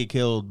Dad get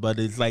killed, but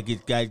it's like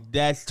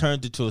Dad's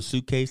turned into a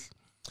suitcase.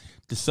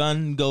 The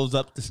son goes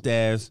up the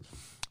stairs,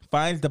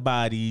 finds the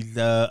bodies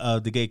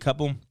of the gay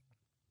couple,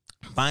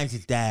 finds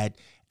his dad,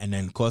 and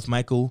then, of course,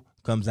 Michael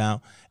comes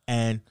out,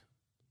 and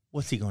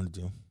what's he going to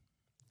do?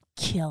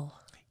 Kill.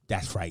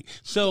 That's right.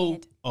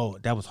 So,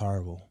 that was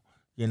horrible.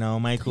 You know,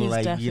 Michael, His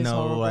like, death you is know,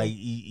 horrible. like,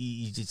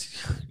 he just,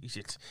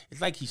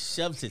 it's like he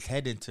shoves his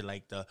head into,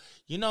 like, the,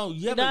 You know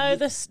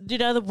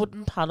the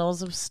wooden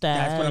panels of stairs?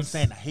 That's what I'm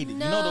saying. I hate it.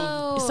 No. You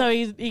know those? So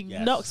he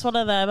knocks one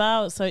of them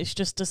out, so it's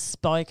just a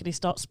spike, and he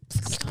starts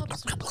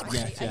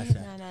Yes.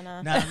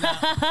 No.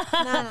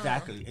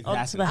 Exactly.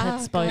 onto the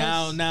head spike.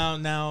 Now,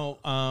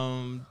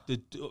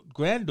 the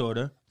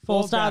granddaughter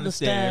Falls down the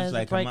stairs,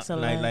 like breaks her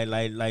leg.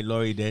 like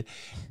Lori did.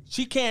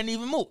 She can't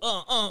even move.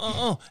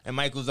 And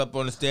Michael's up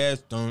on the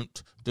stairs.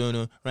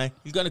 Right?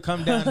 He's gonna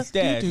come down the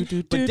stairs,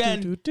 but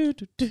then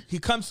he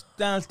comes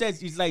downstairs.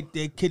 He's like,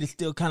 the kid is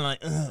still kind of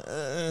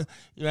like,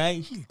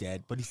 right? He's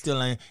dead, but he's still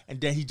like, and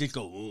then he just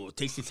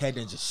takes his head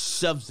and just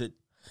shoves it.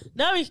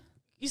 No,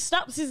 he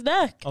snaps his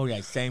neck Oh yeah,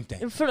 same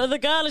thing. in front of the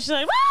girl, and she's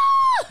like,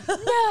 "Ah!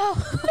 No.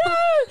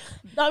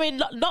 I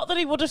mean, not that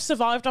he would have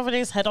survived having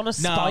his head on a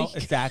spike. No,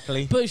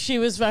 exactly. But she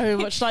was very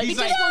much like, He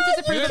just wanted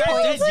to prove a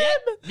point.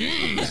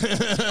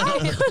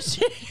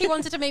 He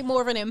wanted to make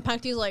more of an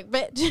impact. He was like,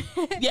 bitch.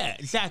 Yeah,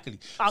 exactly.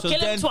 I'll kill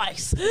him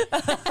twice.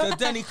 So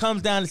then he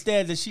comes down the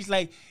stairs and she's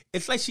like,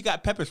 it's like she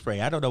got pepper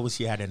spray. I don't know what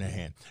she had in her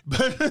hand.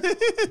 But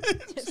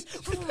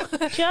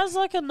she has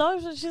like a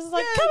knife and she's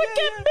like, come and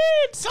get me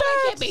instead.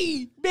 Come and get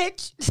me,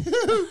 bitch.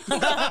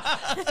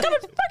 Come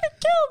and fucking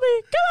kill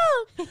me.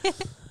 Come on.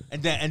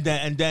 And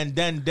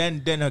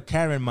then her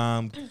Karen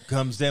mom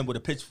comes in with a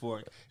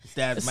pitchfork,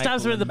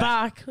 stabs her in the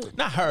back.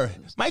 Not her,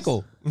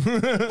 Michael.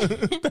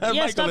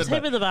 Yeah, stabs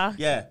him in the back.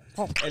 Yeah,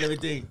 and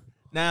everything.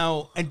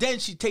 Now, and then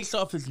she takes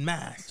off his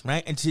mask,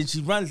 right? And she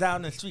runs out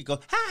in the street, goes,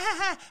 ha, ha,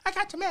 ha, I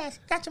got your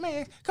mask,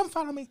 come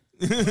follow me.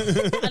 And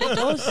it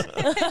does.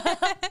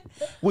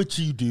 Which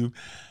you do,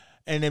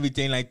 and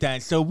everything like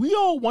that. So we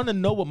all want to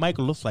know what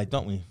Michael looks like,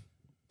 don't we?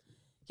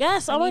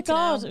 Yes, I oh my need to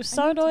God, know. it was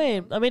so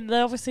annoying. I mean, they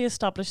obviously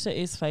established that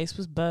his face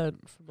was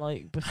burnt from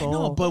like before. I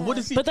know, but what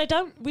is he? But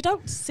we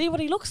don't see what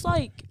he looks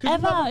like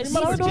ever. It's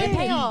so Remember annoying.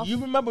 Jason? you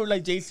remember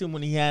like Jason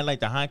when he had like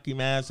the hockey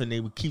mask and they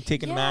would keep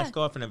taking the Yeah. mask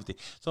off and everything.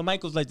 So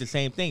Michael's like the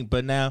same thing.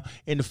 But now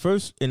in the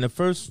first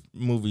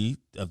movie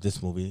of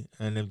this movie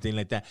and everything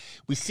like that,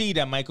 we see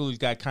that Michael's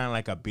got kind of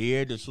like a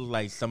beard. It looks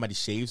like somebody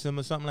shaves him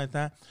or something like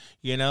that,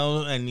 you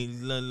know, and he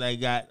like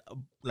got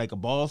like a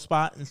bald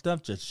spot and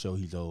stuff, just to show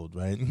he's old,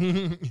 right?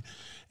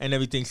 And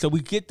everything. So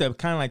we get the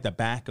kind of like the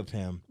back of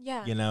him,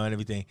 Yeah. you know, and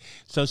everything.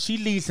 So she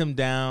leads him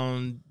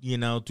down, you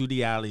know, through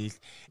the alleys.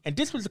 And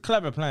this was a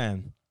clever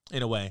plan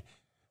in a way.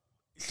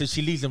 So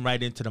she leads him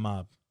right into the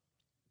mob,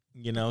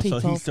 you know,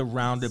 People so he's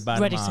surrounded by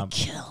ready the to mob.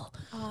 kill.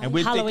 And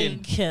we're Halloween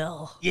thinking,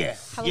 kill. yeah,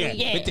 Halloween.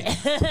 yeah.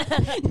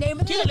 we're Name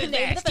of the kill his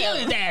name of ass, the kill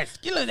film. his ass,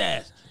 kill his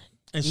ass.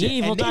 And, The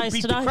evil and they dies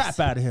beat tonight. the crap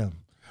out of him,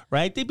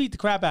 right? They beat the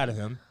crap out of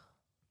him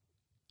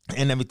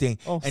and everything.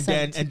 Oh, and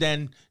 70.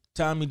 then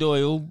Tommy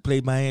Doyle,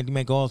 played by Andy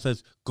McGall,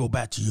 says, "Go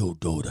back to your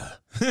daughter."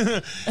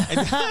 And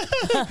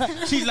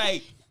she's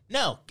like,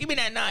 "No, give me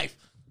that knife."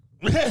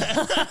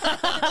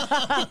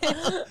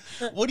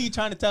 What are you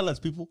trying to tell us,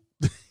 people?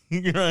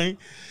 Right?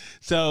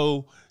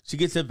 So she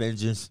gets her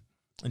vengeance,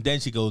 and then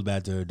she goes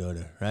back to her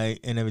daughter, right,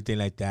 and everything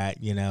like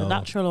that, you know. The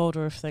natural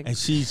order of And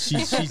things.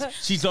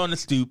 she's on the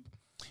stoop.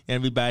 And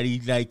everybody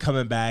like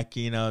coming back,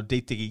 you know,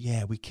 they thinking,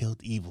 yeah, we killed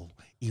evil.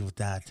 Evil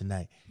died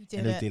tonight. did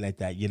And everything like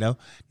that, you know.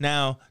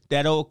 Now,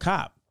 that old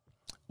cop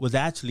was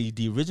actually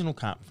the original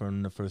cop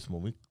from the first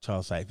movie,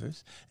 Charles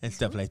Cyphers, and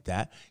stuff like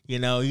that. You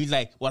know, he's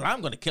like, well,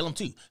 I'm going to kill him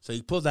too. So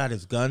he pulls out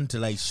his gun to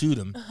like shoot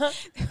him,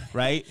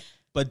 right?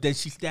 But then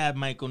she stabbed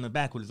Michael in the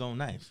back with his own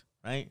knife,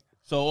 right?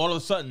 So all of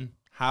a sudden,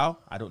 how?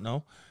 I don't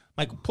know.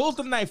 Michael pulls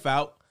the knife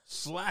out,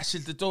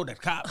 slashes the throat of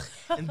the cop,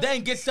 and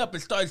then gets up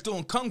and starts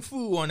doing kung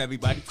fu on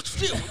everybody. You could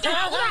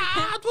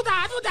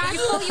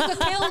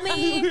kill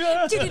me.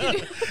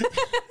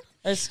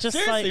 It's just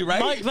Seriously, like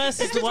right? Mike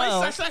versus It's the just like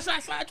world.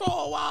 slash.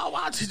 Oh,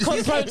 wow.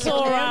 Cutthroats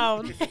all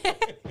around.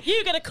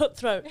 You get a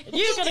cutthroat.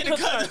 You get a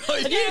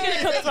cutthroat. And you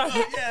get a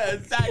cutthroat. Yeah,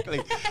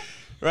 exactly.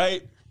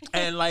 Right?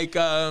 And like,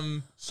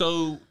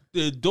 so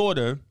the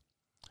daughter,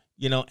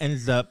 you know,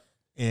 ends up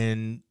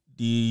in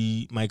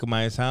the Michael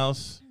Myers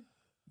house,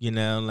 you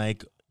know,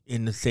 like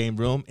in the same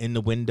room, in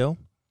the window,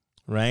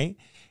 right?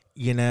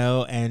 You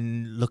know,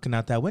 and looking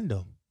out that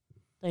window.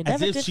 They As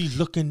never if did. she's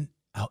looking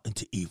out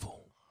into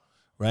evil,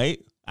 right?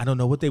 I don't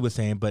know what they were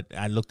saying, but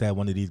I looked at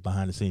one of these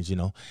behind the scenes, you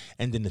know,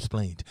 and then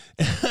explained.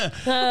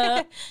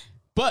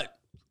 But,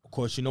 of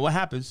course, you know what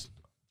happens.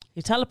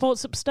 He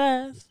teleports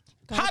upstairs.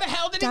 How the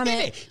hell did he Damn get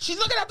it. it? She's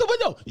looking out the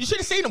window. You should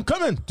have seen him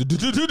coming. You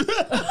looked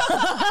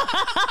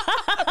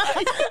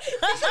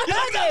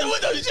out the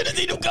window. You should have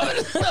seen him coming.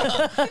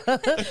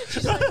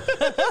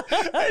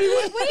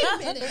 Wait a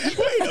minute.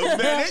 Wait a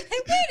minute.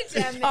 Wait a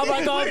damn minute. Oh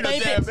my God,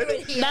 Wait a damn maybe.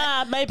 minute.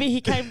 Nah, maybe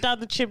he came down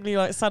the chimney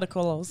like Santa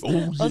Claus. Oh,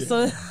 yeah. Or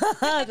something.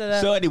 I don't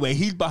know. So anyway,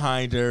 he's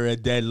behind her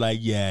and then like,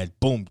 yeah,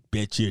 boom,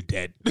 bitch, you're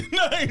dead.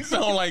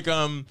 So like,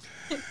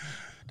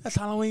 that's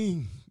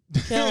Halloween.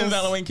 Kills.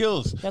 Halloween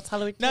kills. That's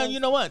Halloween. Now, Kills. you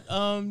know what?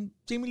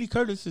 Jamie Lee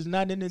Curtis is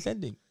not in this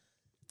ending.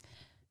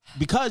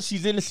 Because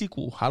she's in the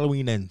sequel,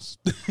 Halloween Ends.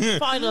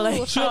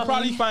 Finally. She'll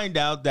probably find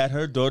out that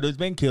her daughter's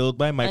been killed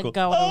by Michael. And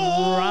go on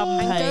a And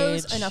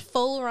rampage. goes on a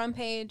full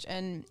rampage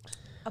and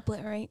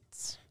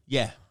obliterates.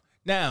 Yeah.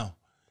 Now,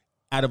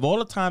 out of all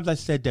the times I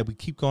said that we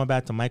keep going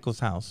back to Michael's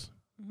house,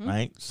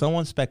 right?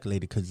 Someone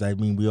speculated, because I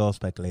mean, we all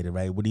speculated,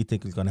 right? What do you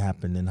think is going to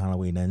happen in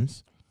Halloween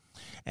Ends?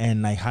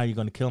 And like, how are you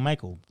going to kill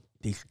Michael?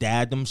 They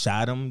stabbed him,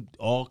 shot him,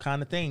 all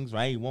kind of things,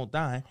 right? He won't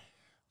die.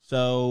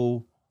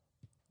 So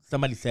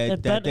somebody said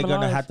that burnt they're him going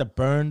to alive. have to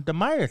burn the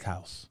Myers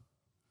house,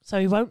 So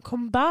he won't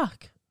come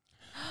back.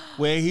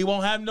 where he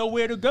won't have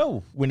nowhere to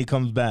go when he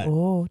comes back.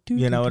 Oh,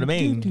 You know what I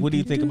mean? What do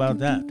you think about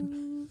that?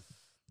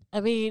 I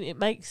mean, it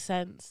makes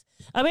sense.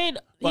 I mean,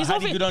 Well, he's how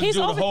do you do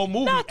the whole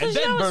movie Nah, and 'cause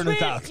then you know what's burn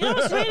his really, house? You know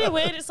what's really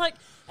weird? It's like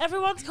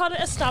everyone's kind of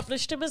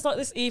established him as like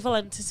this evil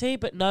entity,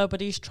 but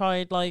nobody's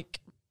tried like,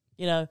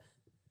 you know,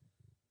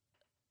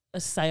 a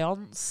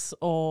seance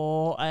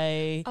or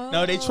a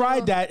No, they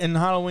tried that in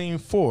Halloween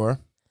 4.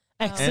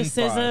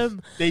 exorcism.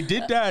 They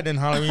did that in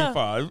Halloween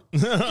 5.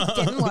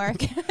 Didn't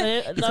work.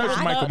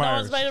 Michael no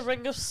Myers. one's made a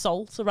ring of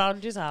salt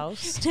around his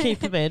house to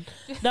keep him in.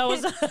 No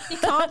one's. He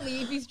can't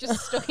leave. He's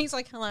just stuck. He's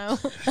like, hello.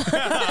 You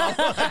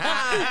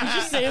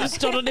just see him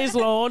stood on his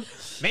lawn.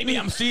 Maybe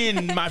I'm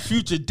seeing my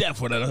future death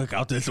when I look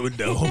out this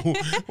window.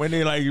 When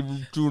they like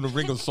doing a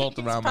ring of salt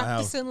around my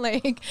house. Practicing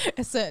like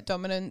assert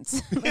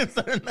dominance.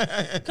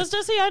 Because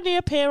does he only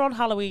appear on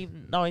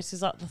Halloween night? Is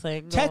that the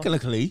thing?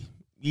 Technically,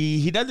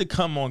 he doesn't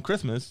come on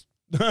Christmas.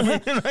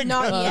 Not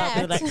The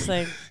yet. next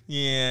thing.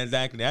 Yeah,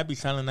 exactly. That'd be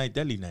Silent Night,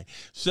 Deadly Night.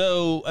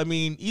 So, I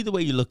mean, either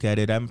way you look at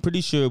it, I'm pretty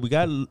sure we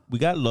got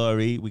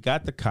Laurie, we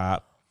got the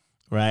cop,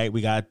 right?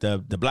 We got the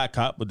black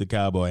cop with the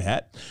cowboy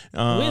hat.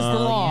 Where's the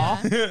law?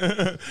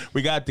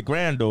 We got the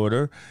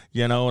granddaughter.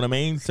 You know what I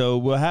mean? So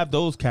we'll have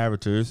those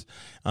characters.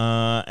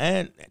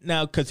 And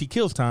now, because he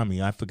kills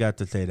Tommy, I forgot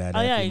to say that.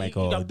 Oh, yeah,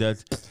 Michael you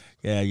does.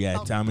 Yeah,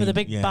 Tommy With a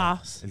big yeah,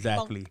 bass.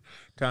 Exactly.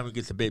 Tommy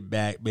gets a bit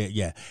back, but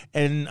yeah,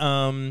 and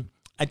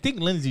I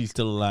think Lindsay's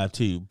still alive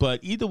too.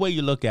 But either way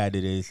you look at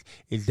it is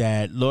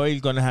that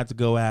Laurie's gonna have to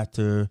go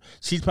after.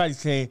 She's probably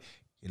saying,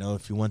 you know,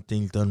 if you want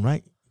things done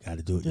right, you got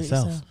to do it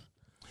yourself.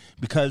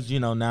 Because, you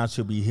know, now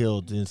she'll be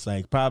healed. It's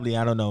like probably,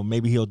 I don't know,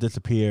 maybe he'll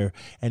disappear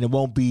and it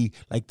won't be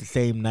like the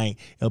same night.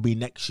 It'll be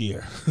next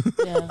year.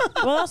 Yeah.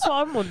 Well, that's what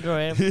I'm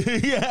wondering.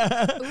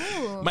 Yeah.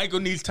 Ooh.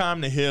 Michael needs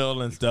time to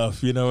heal and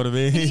stuff. You know what I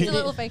He needs a mean?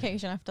 little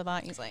vacation after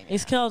that. He's like,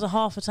 He's killed a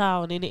half a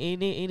town. He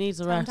needs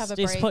a Time to have rest. a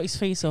He needs to break. put his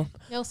feet up.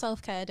 little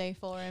self-care day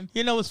for him.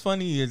 You know what's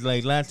funny is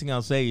like last thing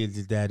I'll say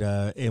is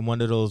that in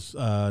one of those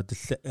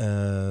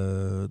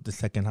the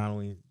second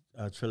Halloween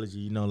trilogy,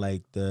 you know,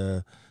 like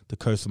the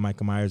Curse of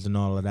Michael Myers and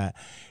all of that,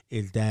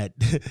 is that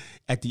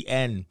at the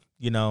end,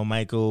 you know,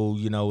 Michael,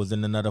 you know, was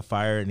in another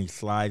fire and he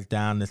slides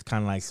down this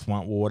kind of like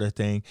swamp water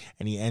thing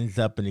and he ends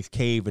up in his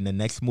cave in the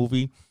next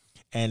movie.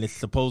 And it's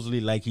supposedly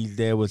like he's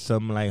there with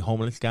some like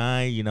homeless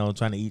guy, you know,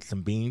 trying to eat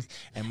some beans.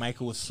 And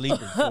Michael was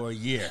sleeping for a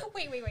year.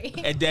 Wait.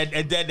 And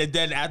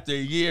then after a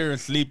year of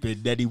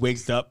sleeping, then he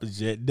wakes up and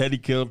shit. Then he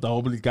killed the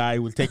homeless guy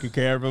who was taking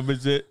care of him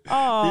and shit.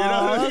 Oh, You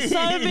know what I that's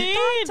so mean? mean.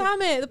 God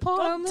damn it, the poor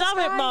God homeless damn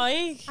it, guy.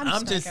 Mike.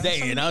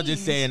 I'm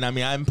just saying. I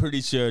mean, I'm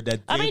pretty sure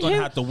that I they're mean, gonna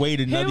who- have to wait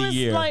Who another was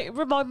year. like?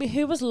 Remind me,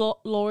 who was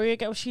Laurie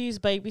again? Was she his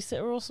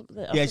babysitter or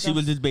something? I Yeah, she forgot.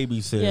 was his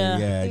babysitter.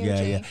 Yeah.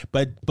 Yeah.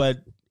 But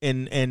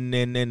in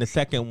the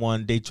second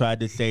one, they tried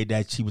to say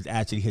that she was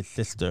actually his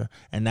sister,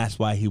 and that's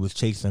why he was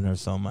chasing her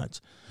so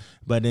much.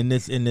 But in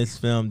this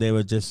film, they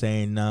were just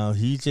saying, no,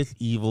 he's just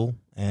evil,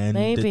 and the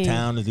Maybe.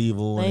 town is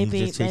evil, and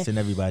he's just chasing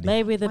everybody.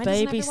 Maybe the Why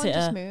doesn't everyone just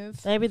babysitter.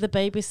 move? Maybe the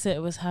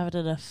babysitter was having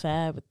an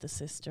affair with the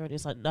sister, and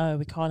he's like, "No,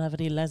 we can't have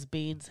any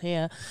lesbians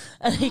here."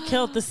 And he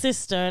killed the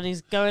sister, and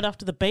he's going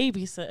after the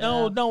babysitter.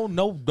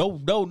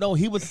 No.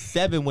 He was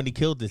 7 when he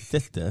killed his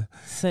sister.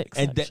 6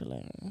 And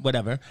actually.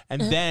 Whatever.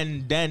 And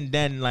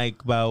then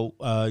like about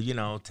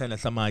 10 or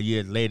some odd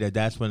years later,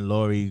 that's when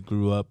Laurie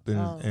grew up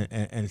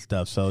and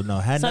stuff. So no,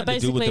 had So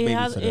nothing to do with the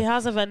basically, he babysitter.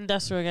 has a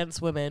vendetta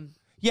against women.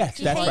 Yes,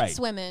 He that's hates right.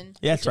 women.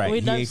 That's right. We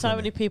He know hates so women.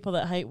 many people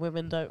that hate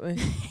women, don't we?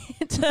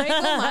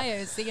 Michael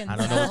Myers, the I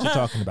don't know what you're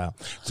talking about.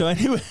 So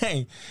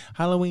anyway,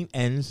 Halloween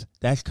ends.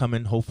 That's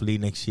coming hopefully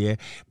next year.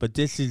 But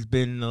this has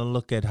been a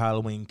look at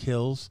Halloween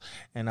Kills.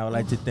 And I would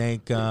like to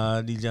thank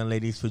these young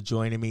ladies for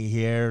joining me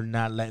here,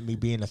 not letting me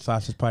be in a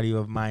sausage party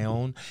of my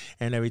own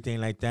and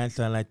everything like that.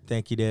 So I'd like to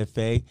thank you there,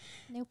 Faye.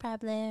 No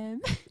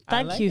problem.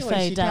 Thank you,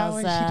 Faye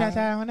does that.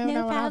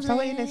 No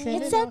problem.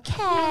 It's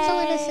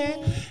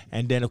okay.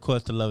 And then, of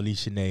course, the lovely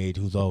Sinead,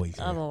 who's always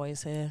here. I'm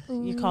always here.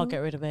 You can't get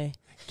rid of me.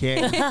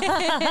 Can't. Who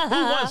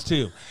wants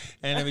to?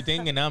 And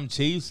everything. And I'm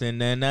Chiefs. And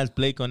then that's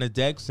Blake on the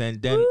decks.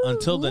 And then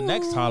until the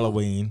next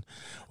Halloween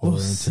or We'll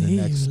into see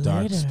the next you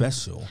dark later.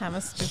 special. Have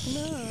a spooky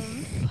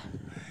month.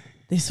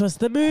 This was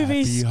the movie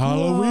Happy squad.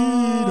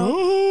 Halloween.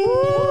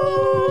 Oh.